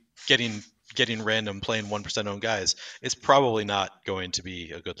completely getting random playing 1% owned guys, it's probably not going to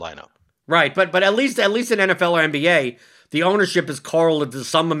be a good lineup. Right, but at least in NFL or NBA, the ownership is correlated to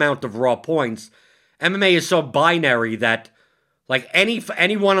some amount of raw points. MMA is so binary that like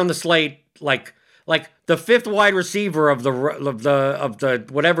anyone on the slate, like the 5th wide receiver of the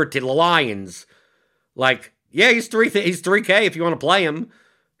whatever to the Lions, like he's 3K if you want to play him.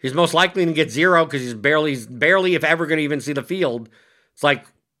 He's most likely to get 0 because he's barely if ever going to even see the field. It's like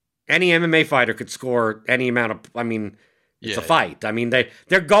any MMA fighter could score any amount of. I mean, it's a fight. I mean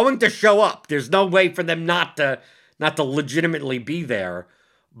they're going to show up. There's no way for them not to legitimately be there.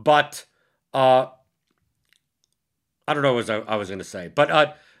 But I don't know what I was going to say,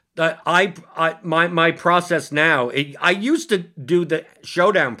 but My process now. I used to do the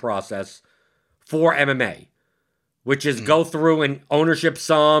showdown process for MMA, which is go through and ownership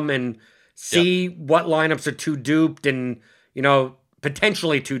sum and see what lineups are too duped and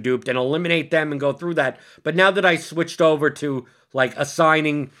potentially too duped and eliminate them and go through that. But now that I switched over to like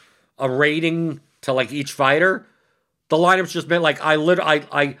assigning a rating to like each fighter, the lineups just meant like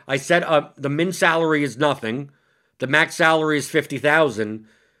I said the min salary is nothing, the max salary is 50,000,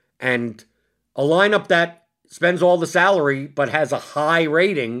 and a lineup that spends all the salary but has a high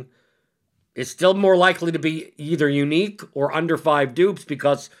rating is still more likely to be either unique or under 5 dupes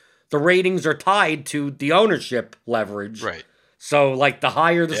because the ratings are tied to the ownership leverage. Right. So, like, the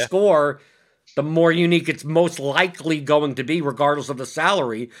higher the score, the more unique it's most likely going to be, regardless of the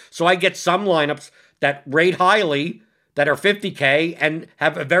salary. So I get some lineups that rate highly, that are 50K, and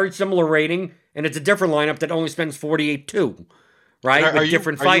have a very similar rating, and it's a different lineup that only spends 48 too, right? With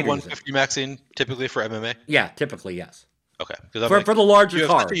different fighters. Are you 150 maxing typically for MMA? Yeah, typically, yes. Okay. For the larger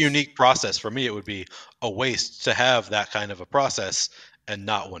cards. Such a unique process. For me, it would be a waste to have that kind of a process and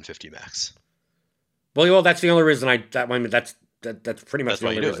not 150 max. Well, that's the only reason that's pretty much the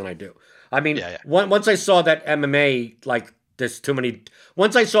only reason I do. I mean, once I saw that MMA, like, there's too many.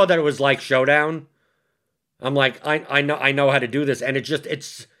 Once I saw that it was like Showdown, I'm like, I know how to do this, and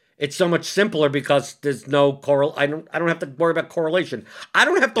it's so much simpler because there's no I don't have to worry about correlation. I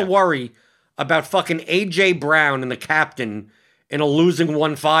don't have to worry about fucking AJ Brown and the captain in a losing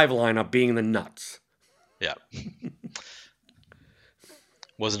 1-5 lineup being the nuts. Yeah.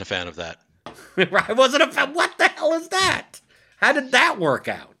 Wasn't a fan of that. I wasn't a fan. What the hell is that? How did that work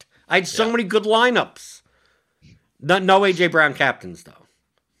out? I had so many good lineups. No AJ Brown captains, though.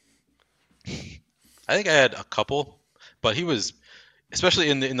 I think I had a couple, but he was, especially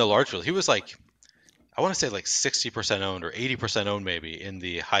in the large field, he was like, I want to say like 60% owned or 80% owned maybe in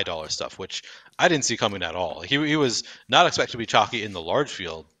the high dollar stuff, which I didn't see coming at all. He was not expected to be chalky in the large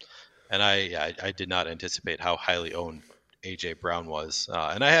field, and I did not anticipate how highly owned AJ Brown was.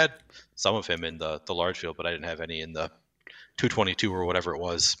 And I had some of him in the large field, but I didn't have any in the 222 or whatever it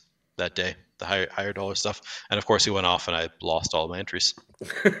was that day, the higher dollar stuff. And of course, he went off, and I lost all my entries.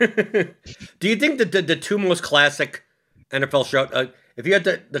 Do you think that the two most classic NFL show, if you had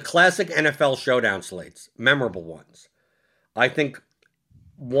the classic NFL showdown slates, memorable ones, I think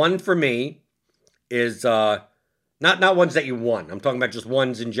one for me is not ones that you won. I'm talking about just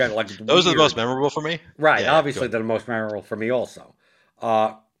ones in general. Like those are the most memorable for me? Right. Yeah, obviously, they're the most memorable for me also.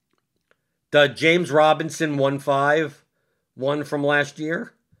 The James Robinson 1-5 one from last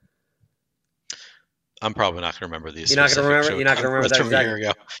year. I'm probably not going to remember these. You're not going to remember. You're not going to remember that from a year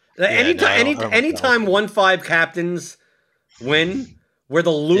ago. Anytime 1-5 captains win, where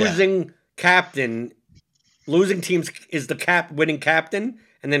the losing captain, losing teams is the winning captain,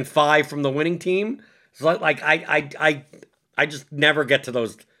 and then 5 from the winning team. So like I just never get to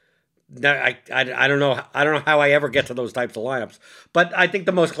those. I don't know. I don't know how I ever get to those types of lineups. But I think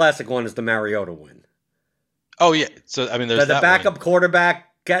the most classic one is the Mariota win. Oh yeah. So I mean, there's the backup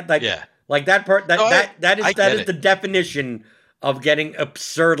quarterback Like that is the definition of getting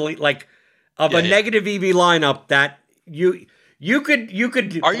absurdly a negative EV lineup that you could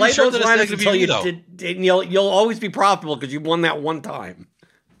play those lineups until you did, and you'll always be profitable because you won that one time.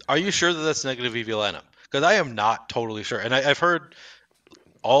 Are you sure that that's negative EV lineup? Because I am not totally sure, and I've heard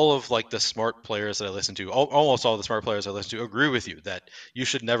all of the smart players that I listen to, almost all the smart players I listen to, agree with you that you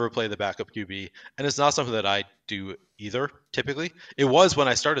should never play the backup QB, and it's not something that I do either. Typically, it was when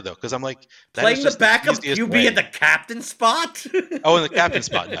I started though, because I'm like playing the backup QB at the captain spot. Oh, in the captain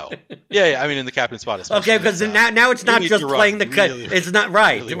spot, no. Yeah. I mean, in the captain spot, especially. Okay, because now it's not just playing the it's not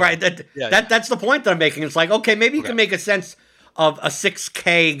right, really right. That's the point that I'm making. It's like, okay, maybe you can make a sense of a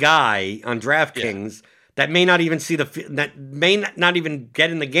 6K guy on DraftKings. Yeah. That may not even not even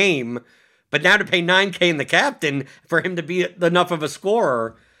get in the game, but now to pay $9K in the captain for him to be enough of a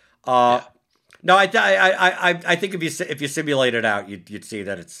scorer. No, I think if you simulate it out, you'd see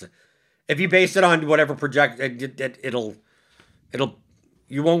that it's, if you base it on whatever it'll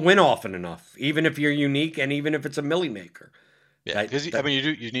you won't win often enough, even if you're unique and even if it's a milli maker. Yeah, because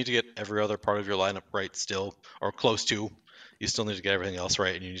you need to get every other part of your lineup right still, or close to. You still need to get everything else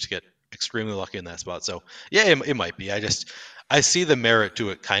right, and you need to get extremely lucky in that spot. So yeah, it might be. I see the merit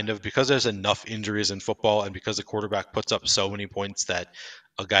to it kind of, because there's enough injuries in football, and because the quarterback puts up so many points that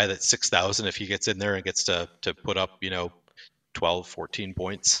a guy that's 6,000, if he gets in there and gets to put up 12, 14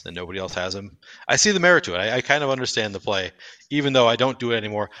 points and nobody else has him, I see the merit to it. I kind of understand the play, even though I don't do it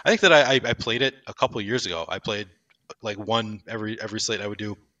anymore. I think that I played it a couple of years ago. I played one every slate I would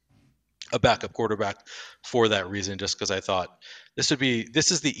do. a backup quarterback for that reason, just because I thought this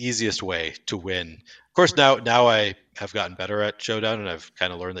is the easiest way to win. Of course, now I have gotten better at Showdown, and I've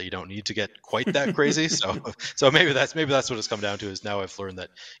kind of learned that you don't need to get quite that crazy. So maybe that's what it's come down to, is now I've learned that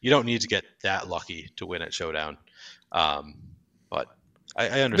you don't need to get that lucky to win at Showdown. But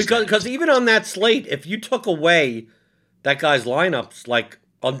I understand, because even on that slate, if you took away that guy's lineups, like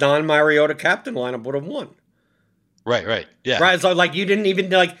a non-Mariota captain lineup would have won. Right, yeah. Right, so like you didn't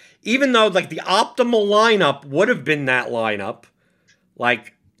even like, even though like the optimal lineup would have been that lineup,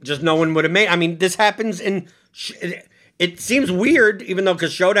 like just no one would have made. I mean, this happens in. It seems weird, even though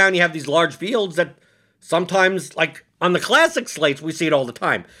because Showdown you have these large fields that sometimes, like on the classic slates, we see it all the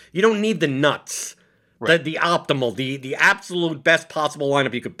time. You don't need the nuts, right. the optimal, the absolute best possible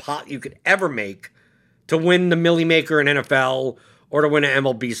lineup you could ever make to win the Millie Maker in NFL. Or to win an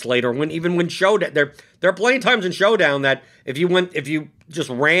MLB slate, or even win Showdown. There are plenty of times in Showdown that if you just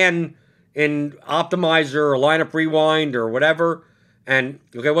ran in Optimizer or Lineup Rewind or whatever, and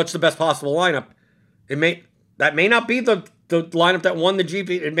okay, what's the best possible lineup? That may not be the lineup that won the GP.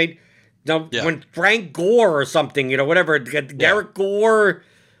 It may, when Frank Gore or something, whatever, Garrett Gore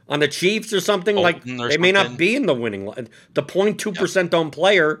on the Chiefs or something, they may not be in the winning line. The 0.2% owned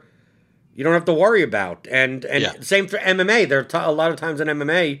player, you don't have to worry about. And same for MMA. There are a lot of times in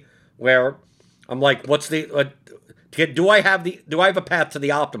MMA where I'm like, what's the do I have a path to the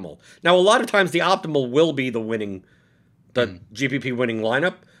optimal? Now, a lot of times the optimal will be the GPP winning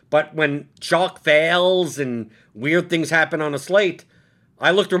lineup, but when chalk fails and weird things happen on a slate,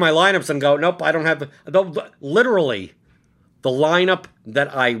 I look through my lineups and go, nope, I don't have literally the lineup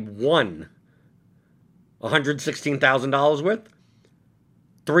that I won $116,000 with.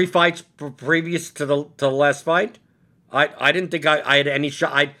 3 fights previous to the last fight, I didn't think I had any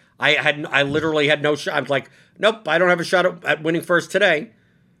shot. I literally had no shot. I was like, nope, I don't have a shot at winning first today.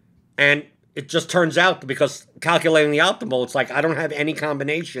 And it just turns out, because calculating the optimal, it's like I don't have any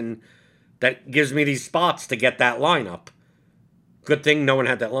combination that gives me these spots to get that lineup. Good thing no one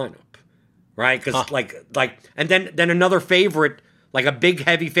had that lineup, right? Because and then another favorite, like a big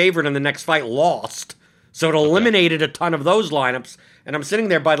heavy favorite in the next fight, lost. So it eliminated a ton of those lineups, and I'm sitting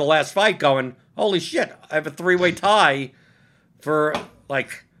there by the last fight going, holy shit, I have a 3-way tie for, I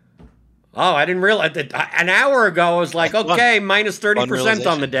didn't realize that. An hour ago, I was like, okay, minus 30%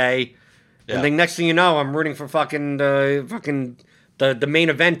 on the day. Yeah. And then next thing you know, I'm rooting for the main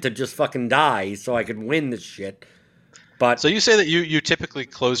event to just fucking die so I could win this shit. But so you say that you typically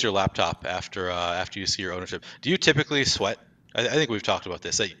close your laptop after you see your ownership. Do you typically sweat? I think we've talked about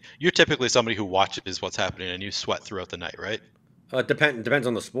this. You're typically somebody who watches what's happening and you sweat throughout the night, right? It depends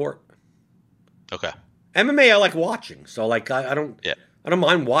on the sport. Okay. MMA I like watching, so I don't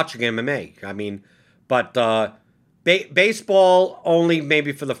mind watching MMA. I mean, but baseball only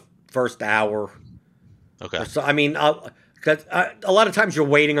maybe for the first hour. Okay. So I mean, because a lot of times you're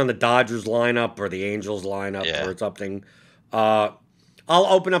waiting on the Dodgers lineup or the Angels lineup or something. I'll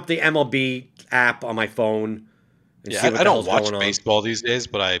open up the MLB app on my phone. I don't watch baseball these days,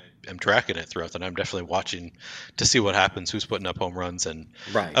 but I am tracking it throughout the night. I'm definitely watching to see what happens, who's putting up home runs, and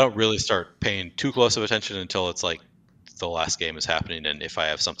I don't really start paying too close of attention until it's like the last game is happening, and if I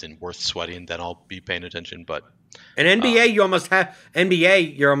have something worth sweating, then I'll be paying attention. But and NBA, you almost have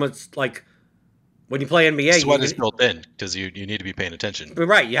NBA. You're almost like when you play NBA, sweat is built in because you need to be paying attention.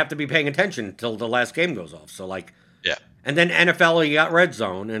 Right, you have to be paying attention until the last game goes off. So yeah, and then NFL, you got Red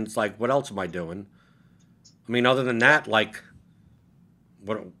Zone, and it's like, what else am I doing? I mean, other than that,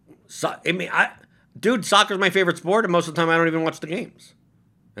 soccer's my favorite sport, and most of the time I don't even watch the games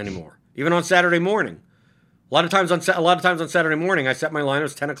anymore. Even on Saturday morning, a lot of times on Saturday morning, I set my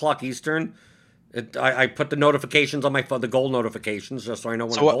lineups 10 o'clock Eastern. I put the notifications on my phone, the goal notifications, just so I know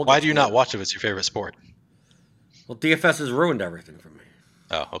when. So why do you not watch if it's your favorite sport? Well, DFS has ruined everything for me.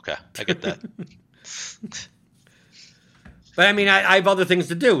 Oh, okay, I get that. But I mean, I have other things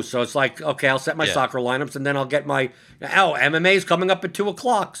to do, so it's like, okay, I'll set my soccer lineups, and then I'll get my MMA's coming up at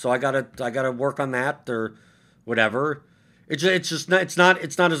 2:00, so I gotta work on that or whatever. It's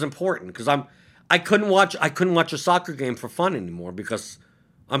not as important because I couldn't watch a soccer game for fun anymore because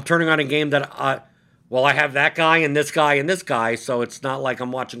I'm turning on a game that I have that guy and this guy and this guy, so it's not like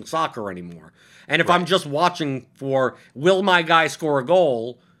I'm watching soccer anymore. And if I'm just watching for will my guy score a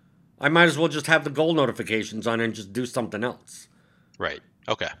goal, I might as well just have the goal notifications on and just do something else. Right.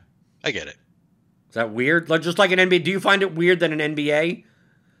 Okay. I get it. Is that weird? Just like an NBA, do you find it weird that an NBA,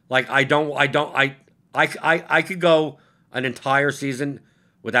 I could go an entire season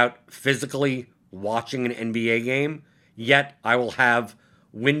without physically watching an NBA game, yet I will have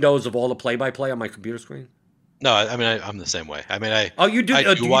windows of all the play-by-play on my computer screen? No, I mean I'm the same way. I mean You do? I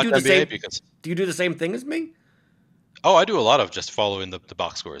Do do you watch do the NBA same? because Do you do the same thing as me? I do a lot of just following the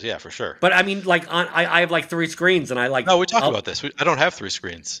box scores. Yeah, for sure. But I mean, like I have like 3 screens, and No, we talked about this. I don't have 3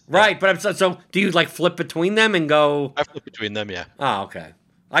 screens. Right, Yeah. but so do you like flip between them and go? I flip between them. Yeah. Oh, okay.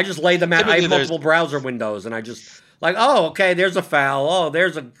 I just lay them out. I Typically, have multiple browser windows, and I just like, oh, okay, there's a foul. Oh,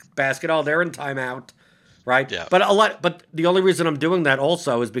 there's a basket. Oh, they're in timeout. Right. Yeah. But the only reason I'm doing that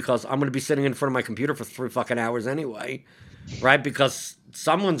also is because I'm going to be sitting in front of my computer for 3 fucking hours anyway. Right, because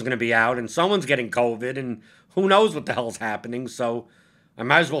someone's going to be out and someone's getting COVID, and who knows what the hell's happening. So I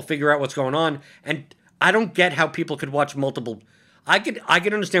might as well figure out what's going on. And I don't get how people could watch multiple. I could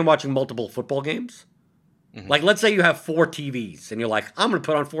understand watching multiple football games. Mhm. Like, let's say you have 4 TVs and you're like, I'm going to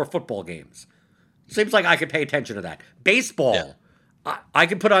put on 4 football games. Seems like I could pay attention to that. Baseball, Yeah. I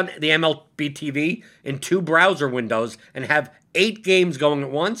could put on the MLB TV in 2 browser windows and have 8 games going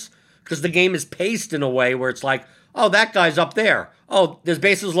at once because the game is paced in a way where it's like, oh, that guy's up there. Oh, there's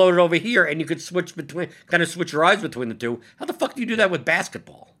bases loaded over here, and you could switch your eyes between the two. How the fuck do you do that with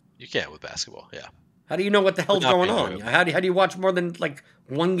basketball? You can't with basketball. Yeah. How do you know what the hell's not going being on? able- How do you watch more than like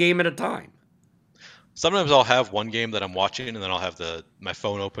 1 game at a time? Sometimes I'll have one game that I'm watching, and then I'll have my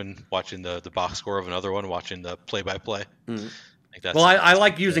phone open, watching the box score of another one, watching the play-by-play. Mhm. Like that's, Well, I that's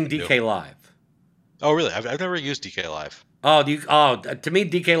like what using I do. DK Live. Oh, really? I've never used DK Live. To me,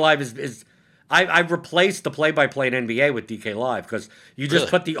 DK Live is I've replaced the play-by-play in NBA with DK Live because you just Really?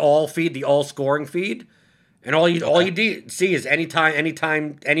 put the all feed, the all scoring feed, and all you see is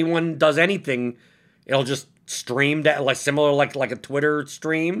anytime anyone does anything, it'll just stream that like similar like a Twitter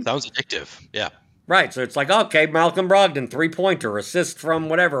stream. Sounds addictive. Yeah. Right, so it's like, okay, Malcolm Brogdon, 3-pointer, assist from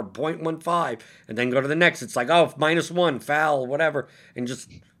whatever, 0.15, and then go to the next. It's like, oh, -1, foul, whatever, and just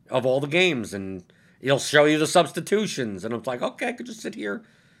of all the games, and it'll show you the substitutions, and it's like, okay, I could just sit here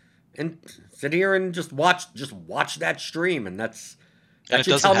and just watch that stream, and that it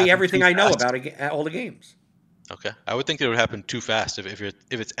should doesn't tell me happen everything too I know fast. about all the games. Okay. I would think it would happen too fast. If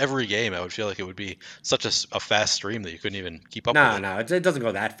it's every game, I would feel like it would be such a fast stream that you couldn't even keep up with it. No, it doesn't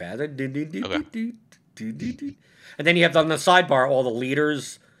go that fast. And then you have on the sidebar all the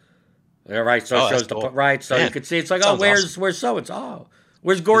leaders. Yeah, right, so it shows that's cool. right, so Man, you could see it's like, oh, sounds where's so it's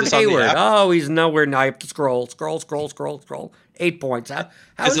where's Gordon this on the Hayward? app? Oh, he's nowhere. Now I have to scroll. 8 points. How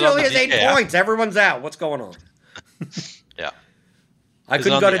Is it it on only the has 8 DK app? points? Everyone's out. What's going on? Yeah. I Is it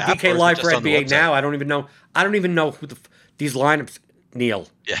couldn't on go the to app, or DK is it Live for just on the NBA website? now. I don't even know who these lineups. Neil,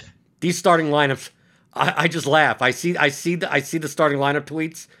 Yeah. these starting lineups. I just laugh. I see the starting lineup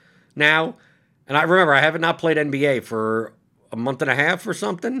tweets now, and I remember I haven't not played NBA for a month and a half or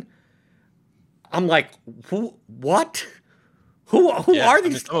something. I'm like, what? Who Yeah. are I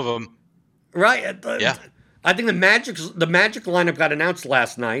mean, these? some of them. Right? Yeah. I think the Magic lineup got announced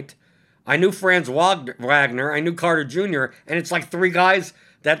last night. I knew Franz Wagner. I knew Carter Jr. And it's like 3 guys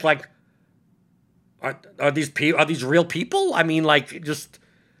that like are these real people? I mean, like just.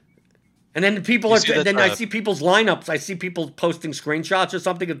 And then You see that, I see people's lineups. I see people posting screenshots or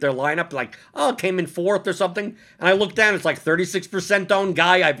something of their lineup, like, oh, it came in 4th or something. And I look down, it's like 36% owned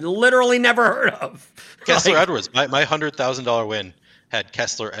guy I've literally never heard of. Kessler Like, Edwards. My $100,000 win had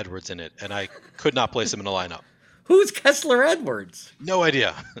Kessler Edwards in it, and I could not place him in a lineup. who's Kessler Edwards? No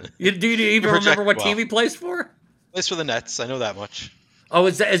idea. Do you even project remember what well. team he plays for? Plays for the Nets. I know that much. Oh,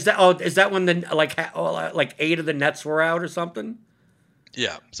 is that when the like 8 of the Nets were out or something?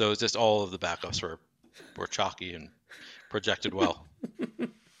 Yeah. So it's just all of the backups were chalky and projected well.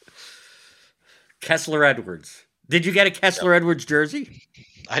 Kessler Edwards. Did you get a Kessler Edwards jersey?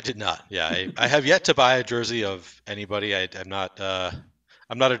 I did not. Yeah, I have yet to buy a jersey of anybody. I'm not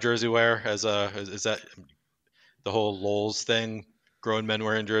a jersey wearer. Is that the whole Lols thing? Grown men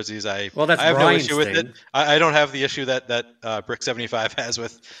wearing jerseys. Well, that's I have Brian's no issue with thing. it. I don't have the issue that Brick 75 has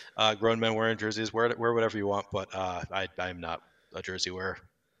with grown men wearing jerseys. Wear whatever you want, but I'm not a jersey wearer.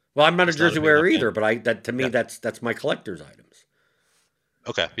 Well, I'm not a It's not a jersey big wearer enough either, thing. but to me that's my collector's items.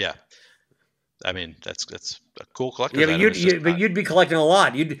 Okay, yeah. I mean, that's a cool collector's Yeah, but item. It's just not- you'd be collecting a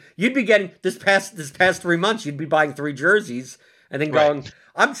lot. You'd be getting this past 3 months. You'd be buying 3 jerseys and then going, Right.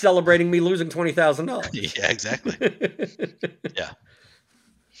 I'm celebrating me losing $20,000. Yeah, exactly. Yeah.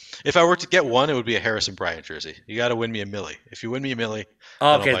 If I were to get one, it would be a Harrison Bryant jersey. You got to win me a milli. If you win me a milli, then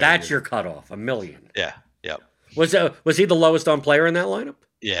I'll Okay, buy that's jersey. your cutoff, $1 million. Yeah, yeah, Was he the lowest owned player in that lineup?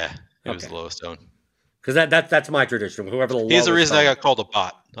 yeah. He was Okay. the lowest owned. Because that's my tradition. Whoever the lowest. He's the reason I owned- got called a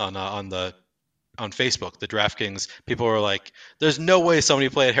bot on Facebook. The DraftKings people were like, "There's no way somebody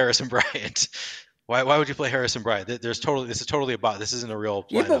played Harrison Bryant. Why would you play Harrison Bryant? This is totally a bot. This isn't a real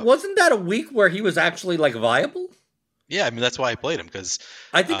Yeah, but lineup." wasn't that a week where he was actually like viable? Yeah, I mean that's why I played him because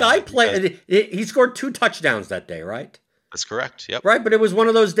I think I played. He scored 2 touchdowns that day, right? That's correct. Yep. Right, but it was one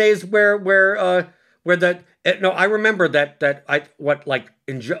of those days where that no, I remember that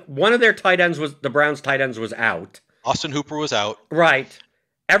one of their tight ends was the Browns' tight ends was out. Austin Hooper was out. Right.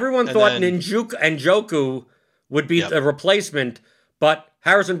 Everyone And thought then- Njoku would be the replacement, but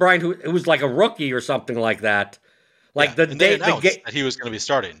Harrison Bryant, who was like a rookie or something like that, like and they announced that he was going to be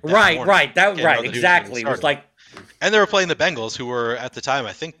starting. Right, morning. right, that Didn't know right, that he was exactly. It gonna be was like, and they were playing the Bengals, who were at the time,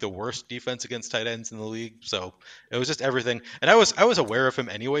 I think, the worst defense against tight ends in the league. So it was just everything. And I was aware of him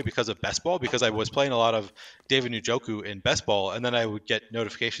anyway because of best ball, because I was playing a lot of David Njoku in best ball, and then I would get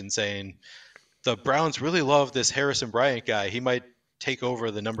notifications saying the Browns really love this Harrison Bryant guy. He might take over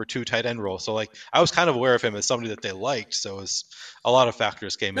the number 2 tight end role. So like I was kind of aware of him as somebody that they liked. So it was a lot of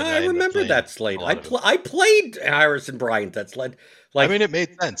factors came in. I remember that slate. I played Harrison Bryant that slate. Like, I mean, it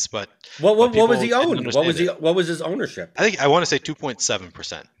made sense, but what was he owned? What was his ownership? I want to say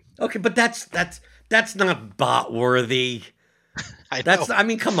 2.7%. Okay, but that's not bot worthy. I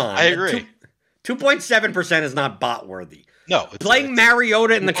mean, come on. I agree. 2.7% is not bot worthy. No, playing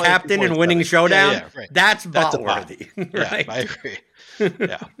Mariota and the captain and winning showdown. Right. That's bot worthy. Right? Yeah, I agree.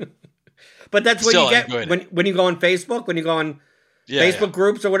 Yeah. But that's what you get when you go on Facebook, when you go on Facebook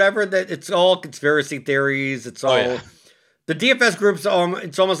groups or whatever, that it's all conspiracy theories. It's all the DFS groups.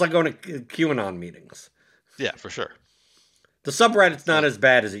 It's almost like going to QAnon meetings. Yeah, for sure. The subreddit's not as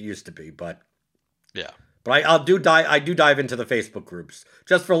bad as it used to be, but yeah. But I do dive into the Facebook groups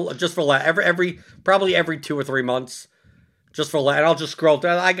just for probably every 2 or 3 months, and I'll just scroll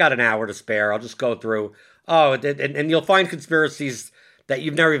through. I got an hour to spare. I'll just go through. Oh, and you'll find conspiracies that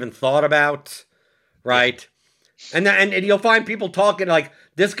you've never even thought about, right? And you'll find people talking like,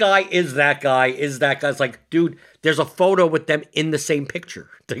 this guy is that guy, is that guy. It's like, dude, there's a photo with them in the same picture.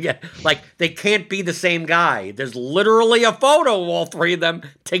 Like, they can't be the same guy. There's literally a photo of all 3 of them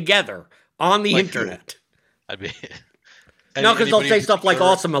together on the internet. No, because they'll say stuff like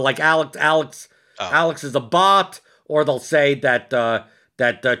awesome, like Alex is a bot, or they'll say that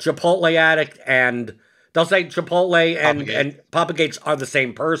Chipotle addict and they'll say Chipotle and Papa Gates are the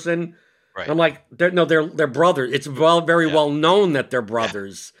same person. Right. And I'm like, they're brothers. It's very well known that they're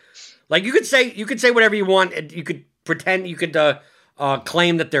brothers. Like you could say whatever you want. And you could pretend you could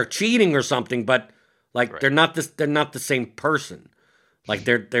claim that they're cheating or something, but like they're not the same person. Like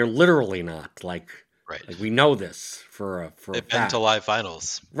they're literally not. Like we know this for a They've been to live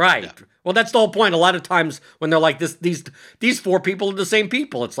finals. Right. Yeah. Well, that's the whole point. A lot of times when they're like these 4 people are the same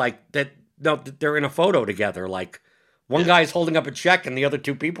people. It's like that. No, they're in a photo together. Like one guy's holding up a check, and the other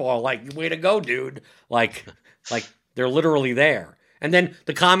 2 people are like, "Way to go, dude!" Like they're literally there. And then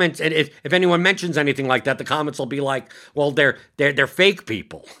the comments, and if anyone mentions anything like that, the comments will be like, "Well, they're fake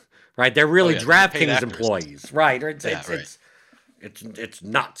people, right? They're really DraftKings employees, right?" It's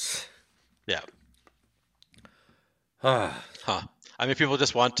nuts. Yeah. Huh. I mean, people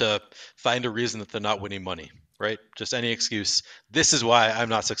just want to find a reason that they're not winning money, right? Just any excuse. This is why I'm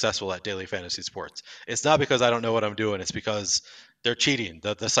not successful at daily fantasy sports. It's not because I don't know what I'm doing. It's because they're cheating.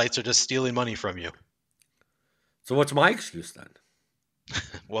 The sites are just stealing money from you. So what's my excuse then?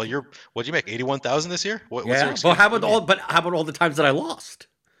 Well, what'd you make? 81,000 this year? What's your excuse? Well, how about all the times that I lost?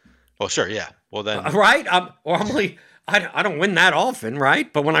 Well, sure, yeah. Well then, right? Normally, I don't win that often,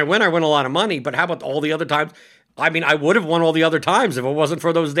 right? But when I win a lot of money. But how about all the other times? I mean, I would have won all the other times if it wasn't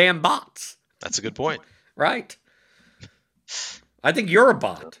for those damn bots. That's a good point. Right. I think you're a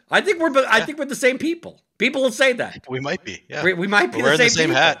bot. I think we're the same people. People will say that. We might be. Yeah. We might be wearing the same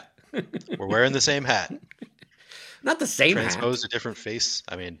hat. We're wearing the same hat. Not the same hat. Transposed a different face.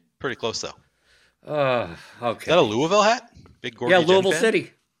 I mean, pretty close though. Okay. Is that a Louisville hat? Big Gordy Louisville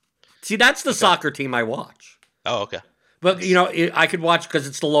City. See, that's the soccer team I watch. Oh, okay. But I could watch because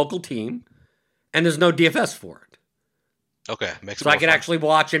it's the local team, and there's no DFS for it. Okay, makes it so I could fun. actually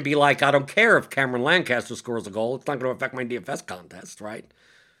watch and be like, I don't care if Cameron Lancaster scores a goal. It's not going to affect my DFS contest, right?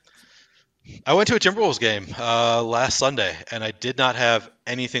 I went to a Timberwolves game last Sunday, and I did not have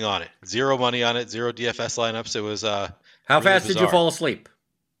anything on it. 0 money on it, 0 DFS lineups. It was how really fast bizarre. Did you fall asleep?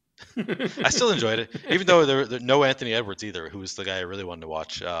 I still enjoyed it, even though there no Anthony Edwards either, who was the guy I really wanted to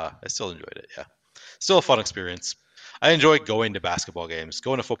watch. I still enjoyed it. Yeah, still a fun experience. I enjoy going to basketball games.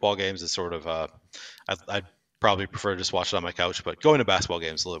 Going to football games is sort of I'd probably prefer to just watch it on my couch, but going to basketball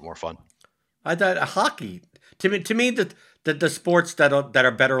games is a little bit more fun. I thought hockey. To me, the sports that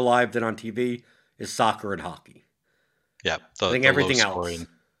are better live than on TV is soccer and hockey. Yeah, I think everything else.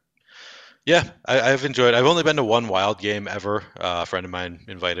 Yeah, I've enjoyed. I've only been to one Wild game ever. A friend of mine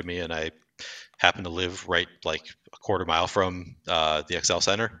invited me, and I happened to live right like a quarter mile from the XL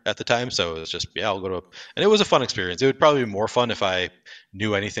Center at the time. So it was just, yeah, I'll go to, and it was a fun experience. It would probably be more fun if I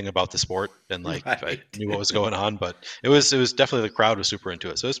knew anything about the sport and like if I knew what was going on. But it was definitely, the crowd was super into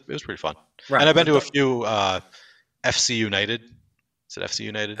it. So it was pretty fun. Right. And I've been to a few FC United. Is it FC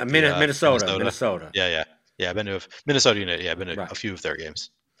United? Minnesota. Yeah. I've been to Minnesota United. Yeah, I've been to a few of their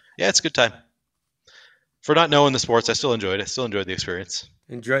games. Yeah, it's a good time. For not knowing the sports, I still enjoyed it. Still enjoyed the experience.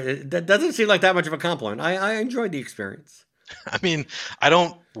 That doesn't seem like that much of a compliment. I enjoyed the experience. I mean, I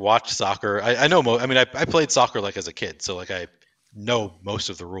don't watch soccer. I know. I played soccer like as a kid, so like I know most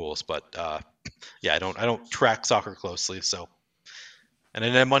of the rules. But yeah, I don't track soccer closely. So, and I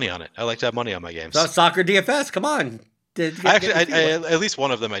didn't have money on it. I like to have money on my games. So soccer DFS, come on. At least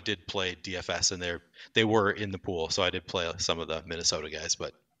one of them I did play DFS, and they were in the pool, so I did play some of the Minnesota guys.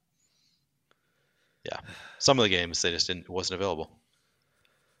 But yeah, some of the games it wasn't available.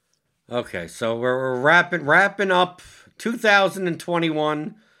 Okay, so we're wrapping up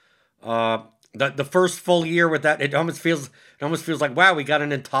 2021. The first full year with that, it almost feels like, wow, we got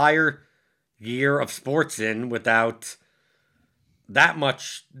an entire year of sports in without that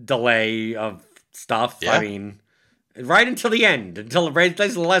much delay of stuff. Yeah. I mean, right until the end, until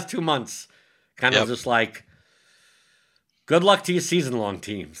the last 2 months, kind of just like, good luck to your season-long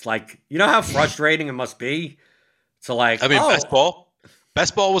teams. Like, you know how frustrating it must be to like,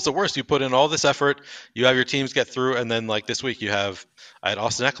 Best ball was the worst. You put in all this effort, you have your teams get through, and then like this week I had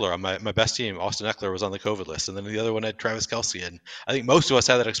Austin Eckler on my best team. Austin Eckler was on the COVID list, and then the other one had Travis Kelce, and I think most of us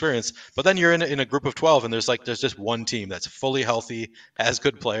had that experience. But then you're in a group of 12, and there's just one team that's fully healthy, has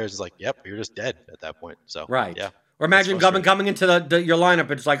good players. It's like, yep, you're just dead at that point. So right, yeah. Or imagine coming into your lineup.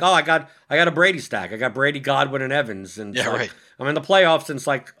 It's like, oh, I got a Brady stack. I got Brady, Godwin, and Evans, and yeah, right. I'm in the playoffs, and it's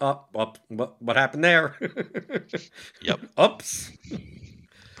like, what happened there? Yep. Oops.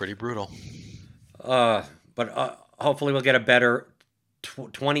 Pretty brutal. But hopefully we'll get a better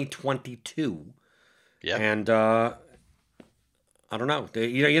 2022. Yeah. And I don't know.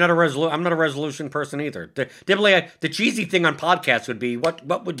 You're not a I'm not a resolution person either. Typically, the cheesy thing on podcasts would be,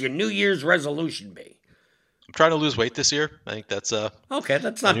 what would your New Year's resolution be? I'm trying to lose weight this year. I think that's okay.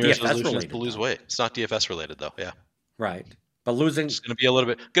 That's not DFS related. To lose weight. It's not DFS related though. Yeah. Right. But losing. It's going to be a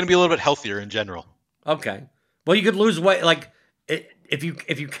little bit healthier in general. Okay. Well, you could lose weight like. If you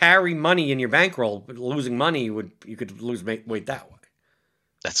carry money in your bankroll, but losing money you could lose weight that way.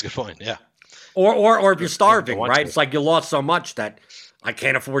 That's a good point. Yeah. Or if you're starving, right? It's like you lost so much that I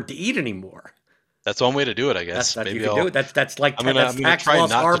can't afford to eat anymore. That's one way to do it, I guess. Maybe you can do it. That's like tax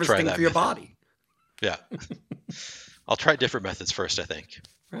loss harvesting for your body. Yeah. I'll try different methods first, I think.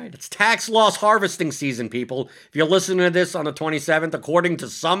 Right. It's tax loss harvesting season, people. If you're listening to this on the 27th, according to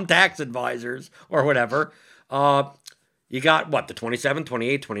some tax advisors or whatever, you got, the 27th,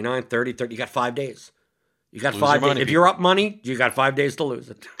 28th, 29th, 30th, you got 5 days. You got 5 days. If you're up money, you got 5 days to lose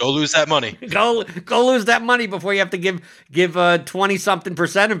it. Go lose that money. Go lose that money before you have to give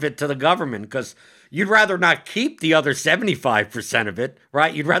 20-something% of it to the government, because you'd rather not keep the other 75% of it,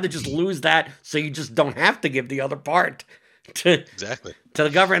 right? You'd rather just lose that so you just don't have to give the other part to the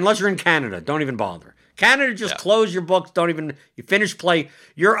government, unless you're in Canada. Don't even bother. Canada, just close your books. You finish play.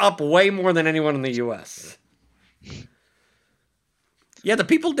 You're up way more than anyone in the U.S. Yeah, the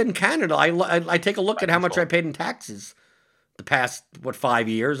people in Canada, I take a look at how much I paid in taxes the past, 5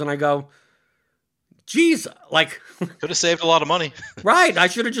 years, and I go, geez, like... Could have saved a lot of money. Right, I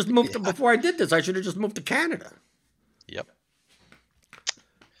should have just moved before I did this, I should have just moved to Canada. Yep.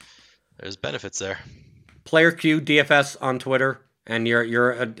 There's benefits there. Player Q DFS on Twitter, and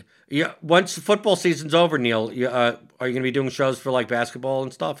once football season's over, Neil, are you going to be doing shows for like basketball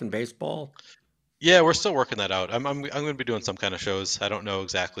and stuff and baseball? Yeah, we're still working that out. I'm going to be doing some kind of shows. I don't know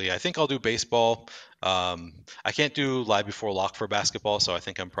exactly. I think I'll do baseball. I can't do live before lock for basketball, so I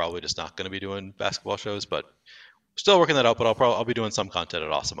think I'm probably just not going to be doing basketball shows. But still working that out. But I'll be doing some content at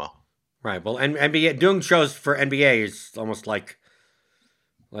Awesemo. Right. Well, and NBA doing shows for NBA is almost like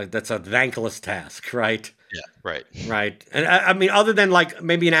that's a thankless task, right? Yeah. Right. Right. And I mean, other than like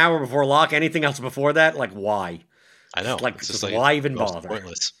maybe an hour before lock, anything else before that, like why? I know. It's just why even bother?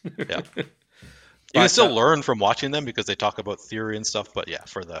 Pointless. Yeah. You can still learn from watching them because they talk about theory and stuff, but yeah,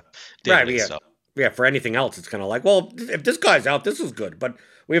 for the day-to-day stuff. Yeah, for anything else, it's kind of like, well, if this guy's out, this is good. But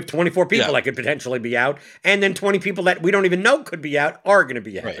we have 24 people that could potentially be out, and then 20 people that we don't even know could be out are going to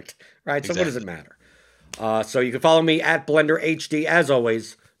be out. Right? So what does it matter? So you can follow me at Blender HD, as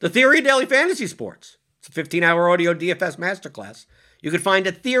always. The Theory of Daily Fantasy Sports. It's a 15-hour audio DFS masterclass. You can find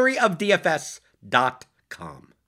at theoryofdfs.com.